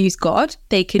could use God,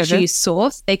 they could use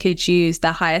source, they could use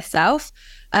their higher self.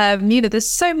 You know, there's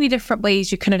so many different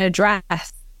ways you can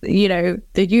address, you know,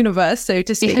 the universe, so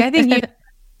to speak. I think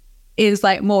is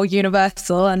like more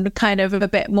universal and kind of a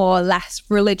bit more less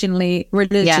religion,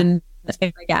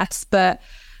 I guess. But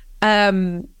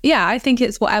yeah, I think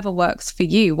it's whatever works for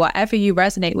you. Whatever you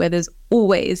resonate with is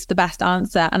always the best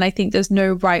answer. And I think there's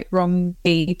no right, wrong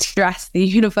way to address the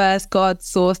universe, God,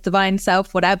 source, divine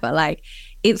self, whatever. Like,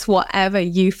 it's whatever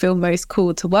you feel most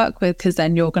called to work with, because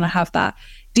then you're going to have that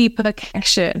deeper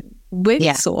connection with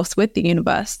source, with the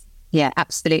universe. Yeah,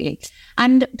 absolutely.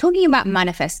 And talking about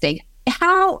manifesting,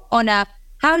 what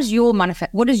does your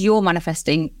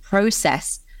manifesting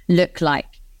process look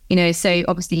like? You know, so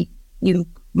obviously you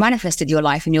manifested your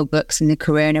life and your books and the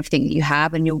career and everything that you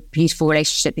have and your beautiful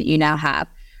relationship that you now have.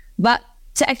 But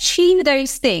to achieve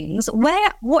those things,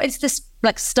 what is this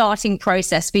like starting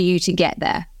process for you to get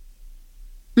there?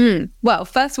 Well,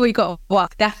 first of all,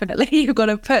 definitely you've got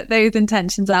to put those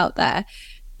intentions out there.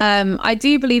 I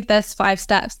do believe there's 5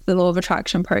 steps to the law of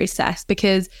attraction process,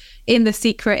 because in The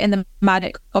Secret, in The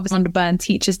Magic, obviously Rhonda Byrne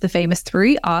teaches the famous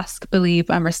 3, ask, believe,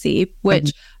 and receive,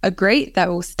 which are great. They're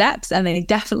all steps and they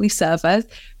definitely serve us.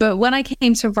 But when I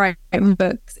came to write my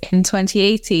books in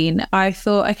 2018, I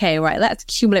thought, okay, right, let's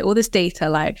accumulate all this data.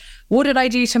 Like, what did I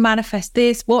do to manifest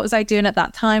this? What was I doing at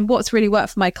that time? What's really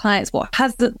worked for my clients? What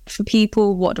hasn't for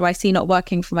people? What do I see not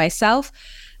working for myself?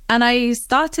 And I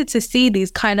started to see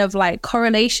these kind of like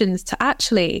correlations to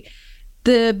actually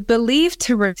the believe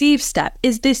to receive step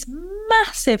is this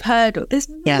massive hurdle, this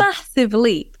massive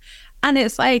leap. And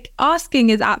it's like, asking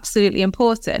is absolutely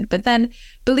important, but then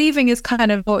believing is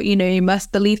kind of what, you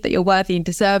must believe that you're worthy and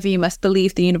deserving. You must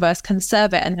believe the universe can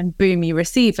serve it, and then boom, you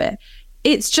receive it.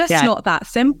 It's just not that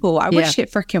simple. I wish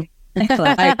it freaking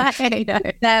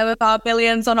like, there with our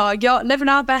billions on our yacht, living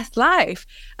our best life.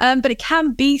 But it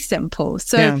can be simple.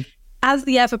 So as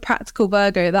the ever practical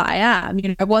Virgo that I am,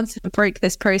 I wanted to break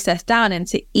this process down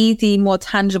into easy, more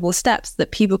tangible steps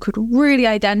that people could really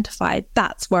identify.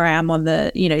 That's where I am on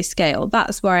the, scale.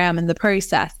 That's where I am in the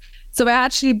process. So I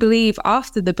actually believe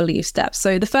after the belief steps.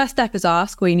 So the first step is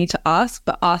ask, where you need to ask,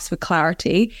 but ask with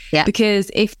clarity. Yeah.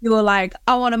 Because if you're like,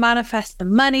 I want to manifest the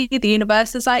money, the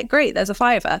universe is like, great, there's a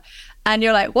 $5. And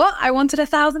you're like, what? I wanted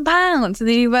 £1,000. And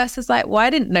the universe is like, well, I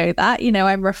didn't know that.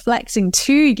 I'm reflecting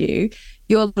to you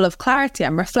your level of clarity.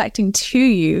 I'm reflecting to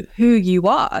you who you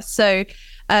are. So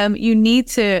you need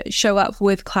to show up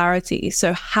with clarity.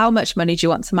 So how much money do you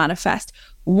want to manifest?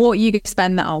 What you can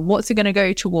spend that on? What's it going to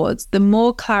go towards? The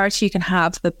more clarity you can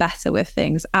have, the better with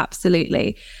things.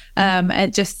 Absolutely.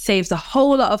 It just saves a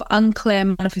whole lot of unclear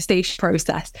manifestation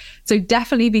process. So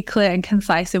definitely be clear and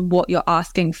concise in what you're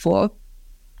asking for.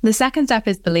 The second step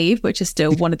is believe, which is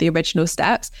still one of the original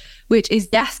steps, which is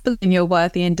yes, believing you're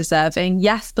worthy and deserving.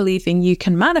 Yes, believing you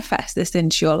can manifest this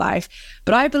into your life.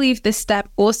 But I believe this step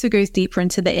also goes deeper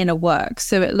into the inner work.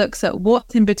 So it looks at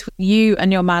what's in between you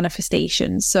and your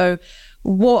manifestation. So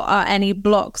what are any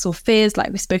blocks or fears,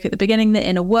 like we spoke at the beginning, the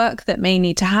inner work that may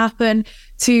need to happen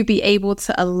to be able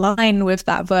to align with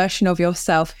that version of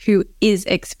yourself who is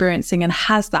experiencing and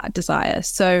has that desire.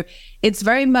 So it's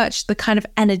very much the kind of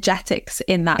energetics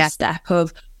in that step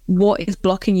of what is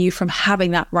blocking you from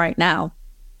having that right now,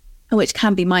 which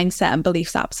can be mindset and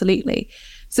beliefs, absolutely.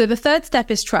 So the third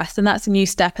step is trust, and that's a new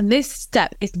step. And this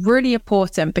step is really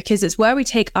important because it's where we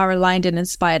take our aligned and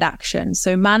inspired action.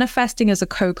 So manifesting is a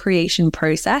co-creation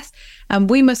process, and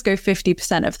we must go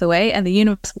 50% of the way, and the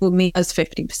universe will meet us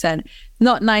 50%.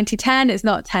 Not 90-10, it's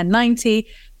not 10-90,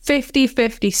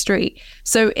 50-50 street.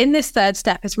 So in this third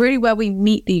step, it's really where we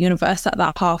meet the universe at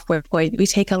that halfway point. We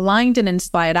take aligned and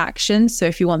inspired action. So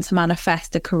if you want to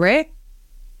manifest a career,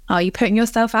 are you putting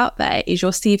yourself out there? Is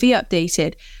your CV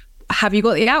updated? Have you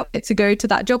got the outfit to go to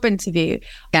that job interview?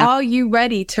 Yeah. Are you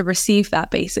ready to receive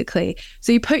that, basically?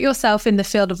 So you put yourself in the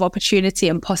field of opportunity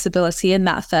and possibility in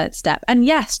that third step. And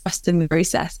yes, trusting the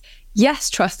process. Yes,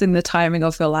 trusting the timing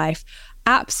of your life.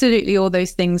 Absolutely all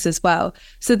those things as well.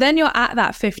 So then you're at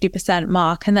that 50%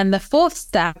 mark. And then the fourth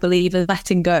step, I believe, is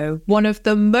letting go. One of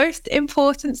the most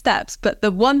important steps, but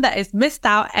the one that is missed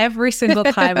out every single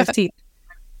time of teaching.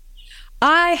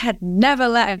 I had never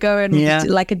let go in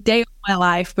like a day of my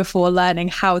life before learning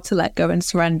how to let go and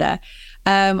surrender.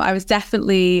 I was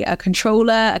definitely a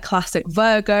controller, a classic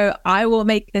Virgo. I will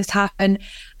make this happen.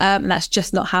 And that's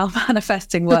just not how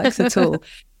manifesting works at all.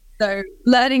 So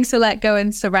learning to let go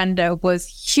and surrender was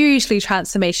hugely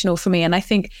transformational for me. And I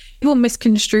think people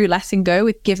misconstrue letting go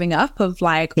with giving up of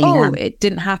like, oh, it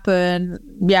didn't happen.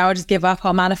 Yeah, I'll just give up.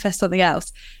 I'll manifest something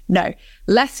else. No,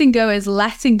 letting go is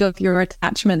letting go of your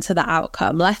attachment to the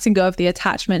outcome, letting go of the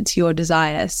attachment to your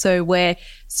desire. So we're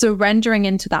surrendering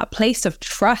into that place of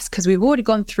trust because we've already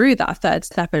gone through that third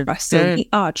step of trust. So we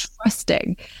are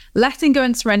trusting. Letting go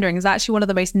and surrendering is actually one of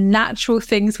the most natural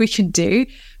things we can do,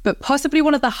 but possibly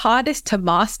one of the hardest to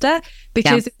master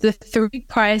because if the three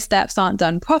prior steps aren't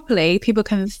done properly, people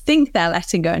can think they're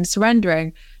letting go and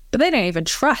surrendering, but they don't even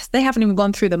trust. They haven't even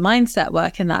gone through the mindset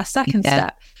work in that second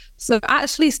step. So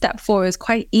actually step 4 is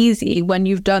quite easy when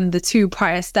you've done the 2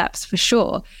 prior steps for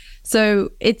sure.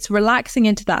 So it's relaxing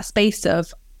into that space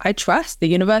of, I trust the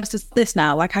universe is this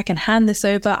now, like I can hand this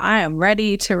over. I am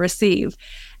ready to receive.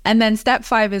 And then step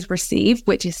 5 is receive,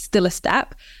 which is still a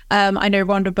step. I know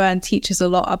Rhonda Byrne teaches a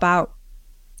lot about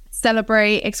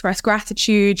celebrate, express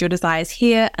gratitude, your desires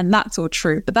here, and that's all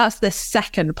true. But that's the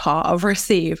second part of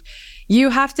receive. You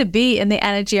have to be in the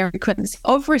energy and frequency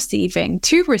of receiving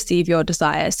to receive your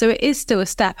desire. So it is still a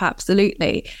step,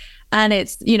 absolutely. And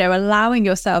it's, allowing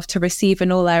yourself to receive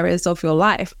in all areas of your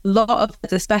life. A lot of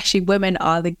us, especially women,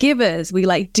 are the givers. We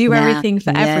do everything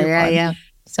for everyone. Yeah.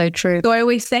 So true. So I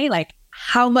always say,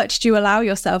 how much do you allow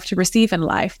yourself to receive in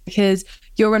life? Because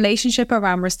your relationship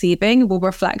around receiving will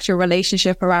reflect your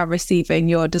relationship around receiving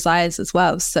your desires as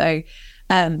well. So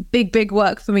big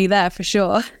work for me there for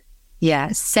sure. Yeah,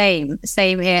 same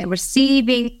here.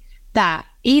 Receiving that,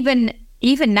 even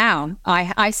now,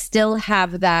 I still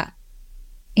have that.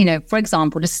 For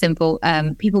example, just simple.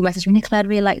 People message me, Nicola, I'd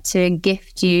really like to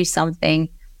gift you something,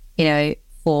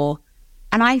 for,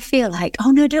 and I feel like,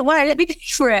 oh no, don't worry, let me pay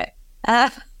for it.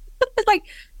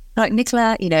 Like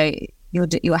Nicola,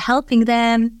 you're helping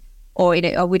them. or,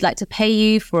 or we'd like to pay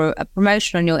you for a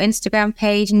promotion on your Instagram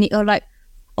page. And you're like,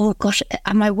 oh gosh,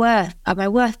 am I worth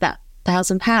that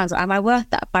 £1,000? Or am I worth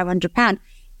that £500?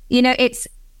 It's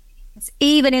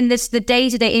even in the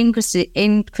day-to-day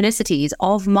synchronicities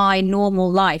of my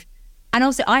normal life. And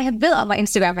also I have built up my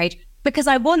Instagram page because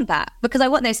I want that, because I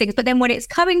want those things. But then when it's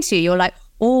coming to you, you're like,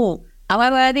 oh, am I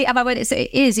worthy? Am I worthy? So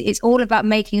it's all about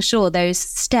making sure those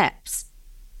steps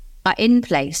are in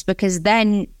place, because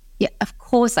then, yeah, of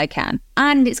course I can.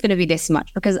 And it's going to be this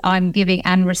much because I'm giving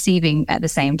and receiving at the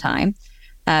same time.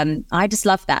 I just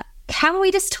love that. Can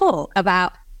we just talk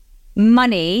about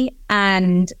money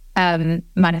and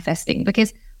manifesting?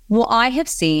 Because what I have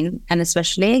seen, and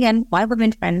especially again, my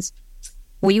women friends,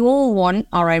 we all want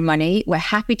our own money. We're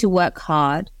happy to work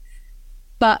hard,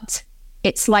 but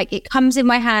it's like it comes in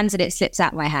my hands and it slips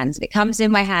out my hands. It comes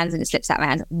in my hands and it slips out my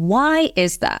hands. Why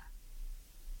is that?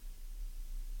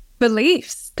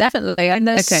 Beliefs, definitely. And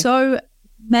there's so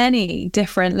many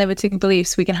different limiting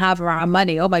beliefs we can have around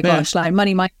money. Oh my gosh, like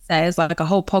money mindset is like a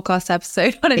whole podcast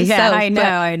episode on itself.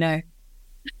 Yeah, I know.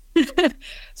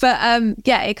 But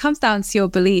it comes down to your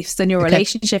beliefs and your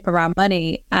relationship around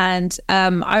money. And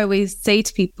I always say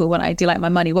to people when I do like my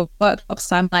money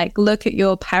workshops, I'm like, look at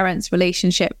your parents'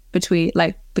 relationship between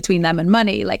them and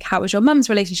money. Like, how was your mum's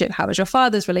relationship? How was your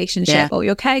father's relationship? Or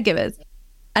your caregivers?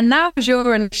 And now is your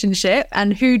relationship,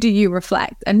 and who do you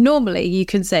reflect? And normally you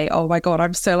can say, oh my God,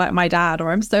 I'm so like my dad, or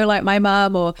I'm so like my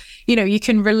mum, or, you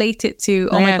can relate it to,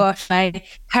 oh my gosh, my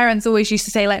parents always used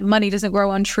to say like money doesn't grow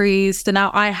on trees. So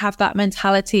now I have that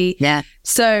mentality. Yeah.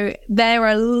 So there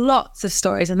are lots of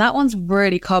stories, and that one's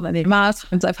really common. The amount of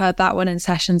times I've heard that one in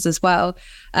sessions as well,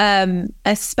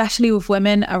 especially with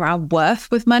women around worth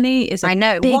with money is a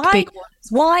big one.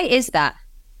 Why is that?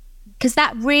 Because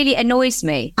that really annoys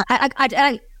me.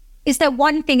 Is there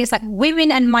one thing? It's like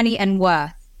women and money and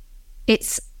worth.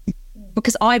 It's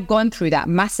because I've gone through that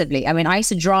massively. I mean, I used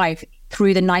to drive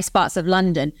through the nice parts of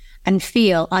London and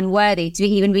feel unworthy to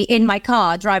even be in my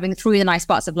car driving through the nice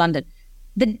parts of London.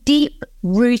 The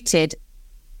deep-rooted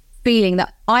feeling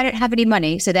that I don't have any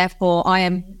money, so therefore I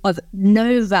am of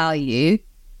no value,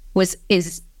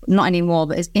 is not anymore,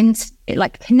 but is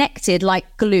connected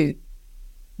like glue.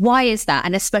 Why is that?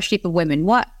 And especially for women,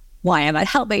 why am I?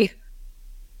 Help me.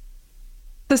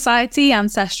 Society,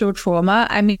 ancestral trauma.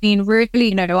 I mean,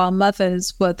 really, our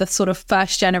mothers were the sort of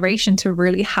first generation to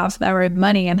really have their own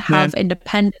money and have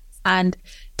independence and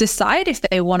decide if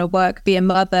they want to work, be a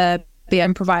mother, be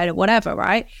a provider, whatever,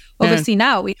 right? Obviously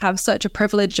now we have such a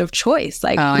privilege of choice.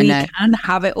 Like we can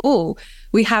have it all.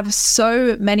 We have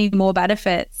so many more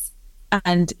benefits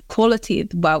and quality.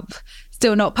 Well,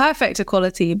 still not perfect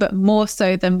equality, but more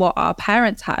so than what our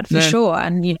parents had for sure,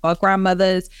 and our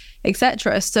grandmothers,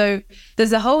 etc. So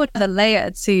there's a whole other layer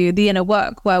to the inner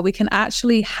work where we can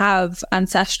actually have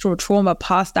ancestral trauma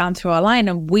passed down through our line,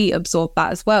 and we absorb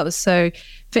that as well. So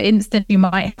for instance, you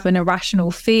might have an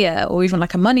irrational fear or even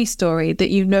like a money story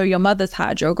that your mother's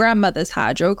had, your grandmother's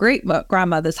had, your great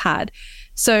grandmother's had.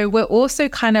 So we're also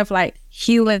kind of like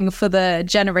healing for the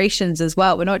generations as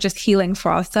well. We're not just healing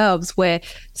for ourselves. We're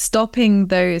stopping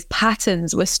those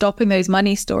patterns. We're stopping those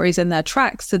money stories in their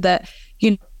tracks so that,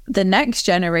 the next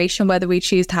generation, whether we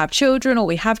choose to have children or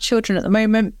we have children at the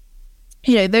moment,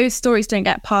 those stories don't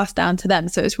get passed down to them.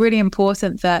 So it's really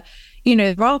important that,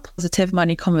 there are positive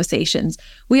money conversations.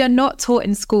 We are not taught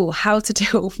in school how to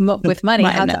deal with money,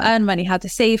 how to earn money, how to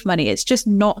save money. It's just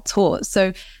not taught.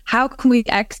 So how can we be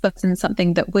experts in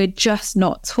something that we're just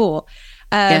not taught?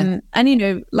 And,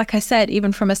 like I said,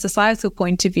 even from a societal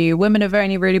point of view, women have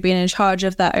only really been in charge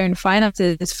of their own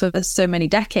finances for so many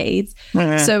decades.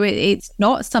 So it's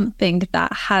not something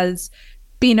that has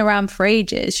been around for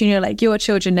ages. Like your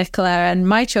children, Nicola, and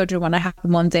my children, when I have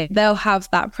them one day, they'll have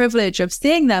that privilege of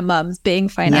seeing their mums being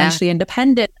financially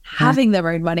independent, having their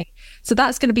own money. So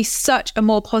that's going to be such a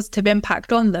more positive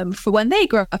impact on them for when they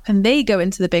grow up and they go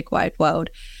into the big wide world.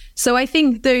 So I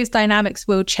think those dynamics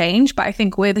will change, but I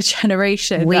think we're the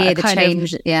generation we're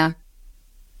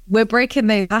breaking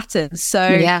those patterns. So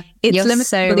it's you're limited.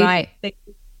 So right.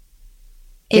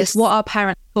 It's what our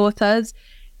parents taught us.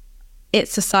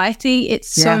 It's society. It's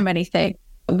so many things.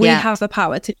 We have the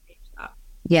power to change that.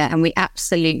 Yeah, and we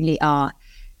absolutely are.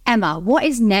 Emma, what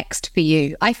is next for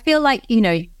you? I feel like,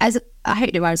 as I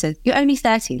hope the says, you're only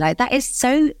 30. Like, that is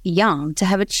so young to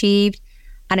have achieved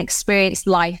and experienced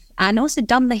life and also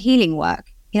done the healing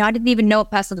work. I didn't even know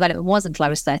what personal development was until I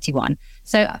was 31.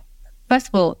 So first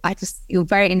of all, you're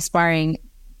very inspiring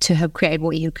to have created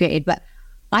what you've created. But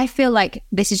I feel like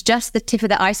this is just the tip of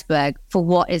the iceberg for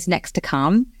what is next to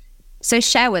come. So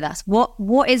share with us,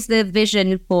 what is the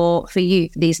vision for you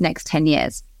for these next 10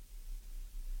 years?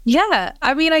 Yeah,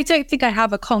 I mean, I don't think I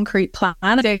have a concrete plan.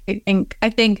 I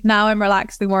think now I'm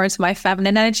relaxing more into my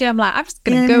feminine energy. I'm like, I'm just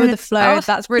going to go with the flow.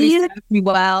 That's really served me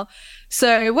well.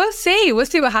 So we'll see. We'll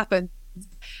see what happens.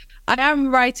 I am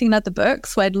writing another book,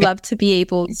 so I'd love to be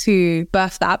able to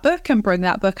birth that book and bring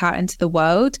that book out into the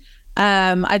world.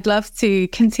 I'd love to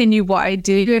continue what I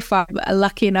do. If I'm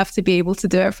lucky enough to be able to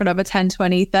do it for another 10,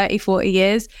 20, 30, 40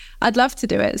 years, I'd love to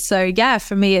do it. So yeah,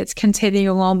 for me, it's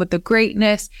continuing on with the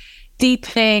greatness,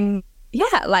 deepening,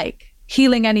 like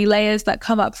healing any layers that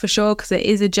come up for sure, because it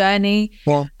is a journey.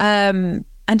 Yeah.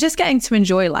 And just getting to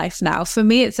enjoy life now. For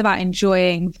me, it's about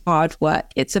enjoying hard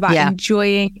work. It's about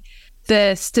enjoying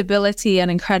the stability and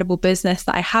incredible business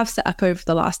that I have set up over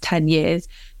the last 10 years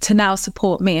to now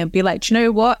support me and be like, do you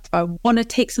know what? If I want to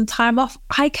take some time off,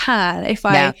 I can. If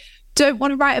I don't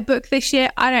want to write a book this year,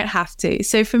 I don't have to.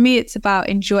 So for me, it's about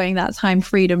enjoying that time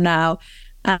freedom now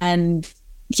and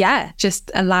just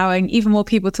allowing even more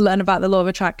people to learn about the law of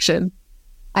attraction.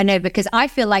 I know, because I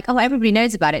feel like, everybody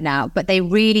knows about it now, but they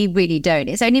really, really don't.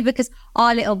 It's only because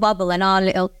our little bubble and our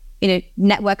little,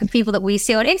 network of people that we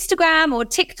see on Instagram or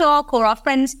TikTok or our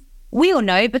friends, we all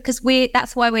know because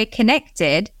that's why we're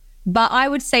connected. But I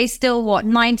would say still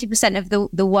 90% of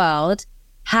the world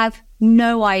have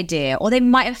no idea, or they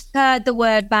might have heard the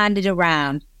word banded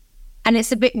around and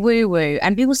it's a bit woo woo,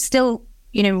 and people still,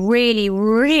 really,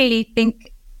 really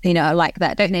think, like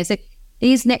that, don't they? So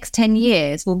these next 10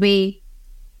 years will be,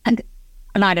 and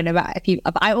I don't know about if you,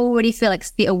 but I already feel like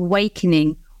it's the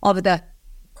awakening of the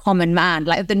common man,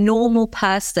 like the normal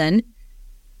person,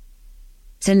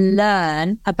 to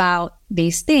learn about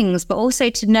these things, but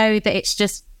also to know that it's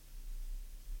just,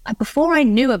 before I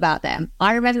knew about them,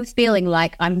 I remember feeling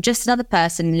like I'm just another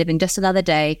person living just another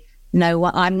day. No,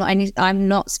 I'm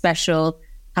not special,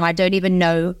 and I don't even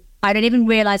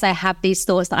realize I have these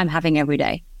thoughts that I'm having every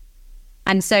day.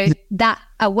 And so that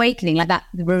awakening, like that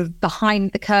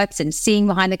behind the curtain, seeing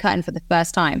behind the curtain for the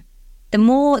first time, the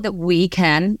more that we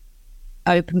can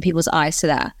open people's eyes to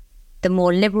that, the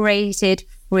more liberated,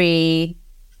 free,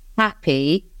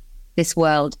 happy this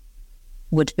world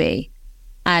would be.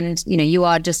 And, you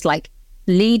are just like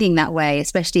leading that way,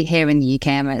 especially here in the UK.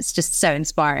 And it's just so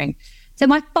inspiring. So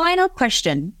my final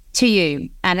question to you,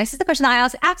 and this is the question that I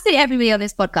ask absolutely everybody on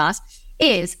this podcast,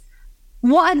 is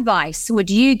what advice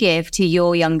would you give to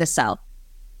your younger self?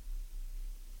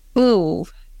 Ooh.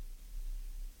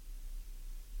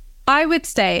 I would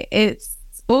say it's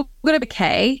all going to be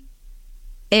okay.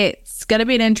 It's going to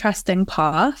be an interesting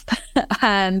path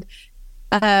and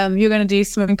you're going to do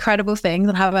some incredible things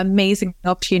and have amazing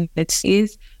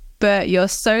opportunities, but you're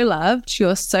so loved,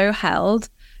 you're so held,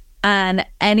 and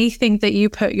anything that you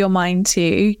put your mind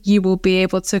to, you will be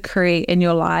able to create in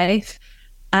your life.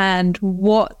 And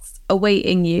what's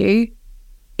awaiting you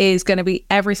is going to be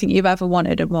everything you've ever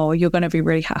wanted and more. You're going to be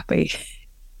really happy.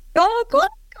 Oh, God.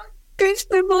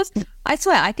 I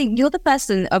swear, I think you're the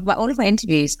person of all of my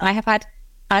interviews I have had,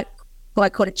 I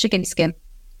call it chicken skin.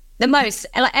 The most,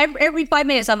 like every 5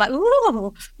 minutes, I'm like,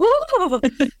 ooh.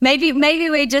 Maybe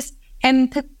we're just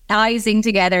empathizing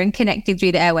together and connecting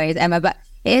through the airways, Emma. But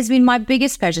it has been my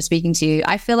biggest pleasure speaking to you.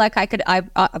 I feel like I've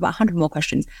about 100 more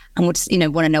questions and would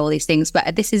want to know all these things.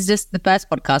 But this is just the first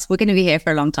podcast. We're going to be here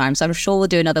for a long time, so I'm sure we'll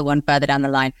do another one further down the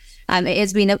line. It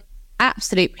has been an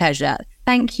absolute pleasure.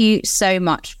 Thank you so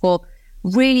much for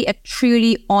really a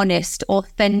truly honest,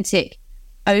 authentic,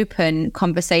 open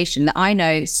conversation that I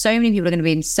know so many people are going to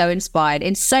be so inspired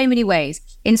in so many ways,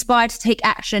 inspired to take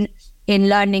action in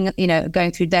learning,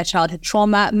 going through their childhood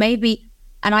trauma, maybe.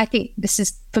 And I think this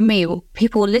is, for me,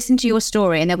 people will listen to your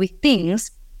story and there'll be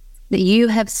things that you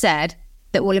have said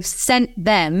that will have sent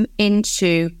them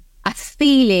into a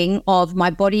feeling of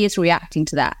my body is reacting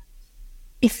to that.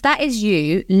 If that is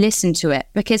you, listen to it,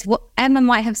 because what Emma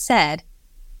might have said,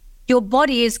 your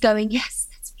body is going, yes,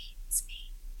 that's me, that's me.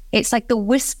 It's like the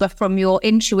whisper from your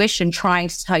intuition trying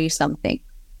to tell you something.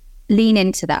 Lean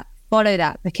into that, follow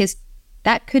that, because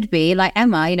that could be like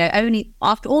Emma, only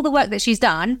after all the work that she's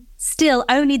done, still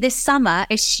only this summer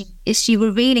is she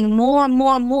revealing more and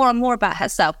more and more and more about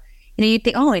herself. You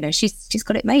think, she's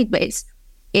got it made, but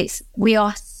we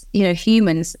are,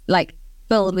 humans, like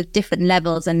filled with different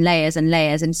levels and layers and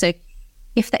layers. And so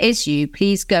if that is you,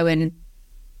 please go and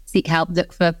seek help,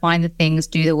 find the things,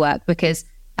 do the work, because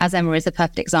as Emma is a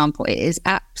perfect example, it is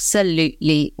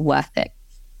absolutely worth it.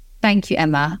 Thank you,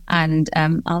 Emma. And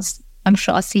I'm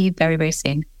sure I'll see you very, very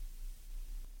soon.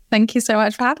 Thank you so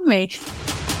much for having me.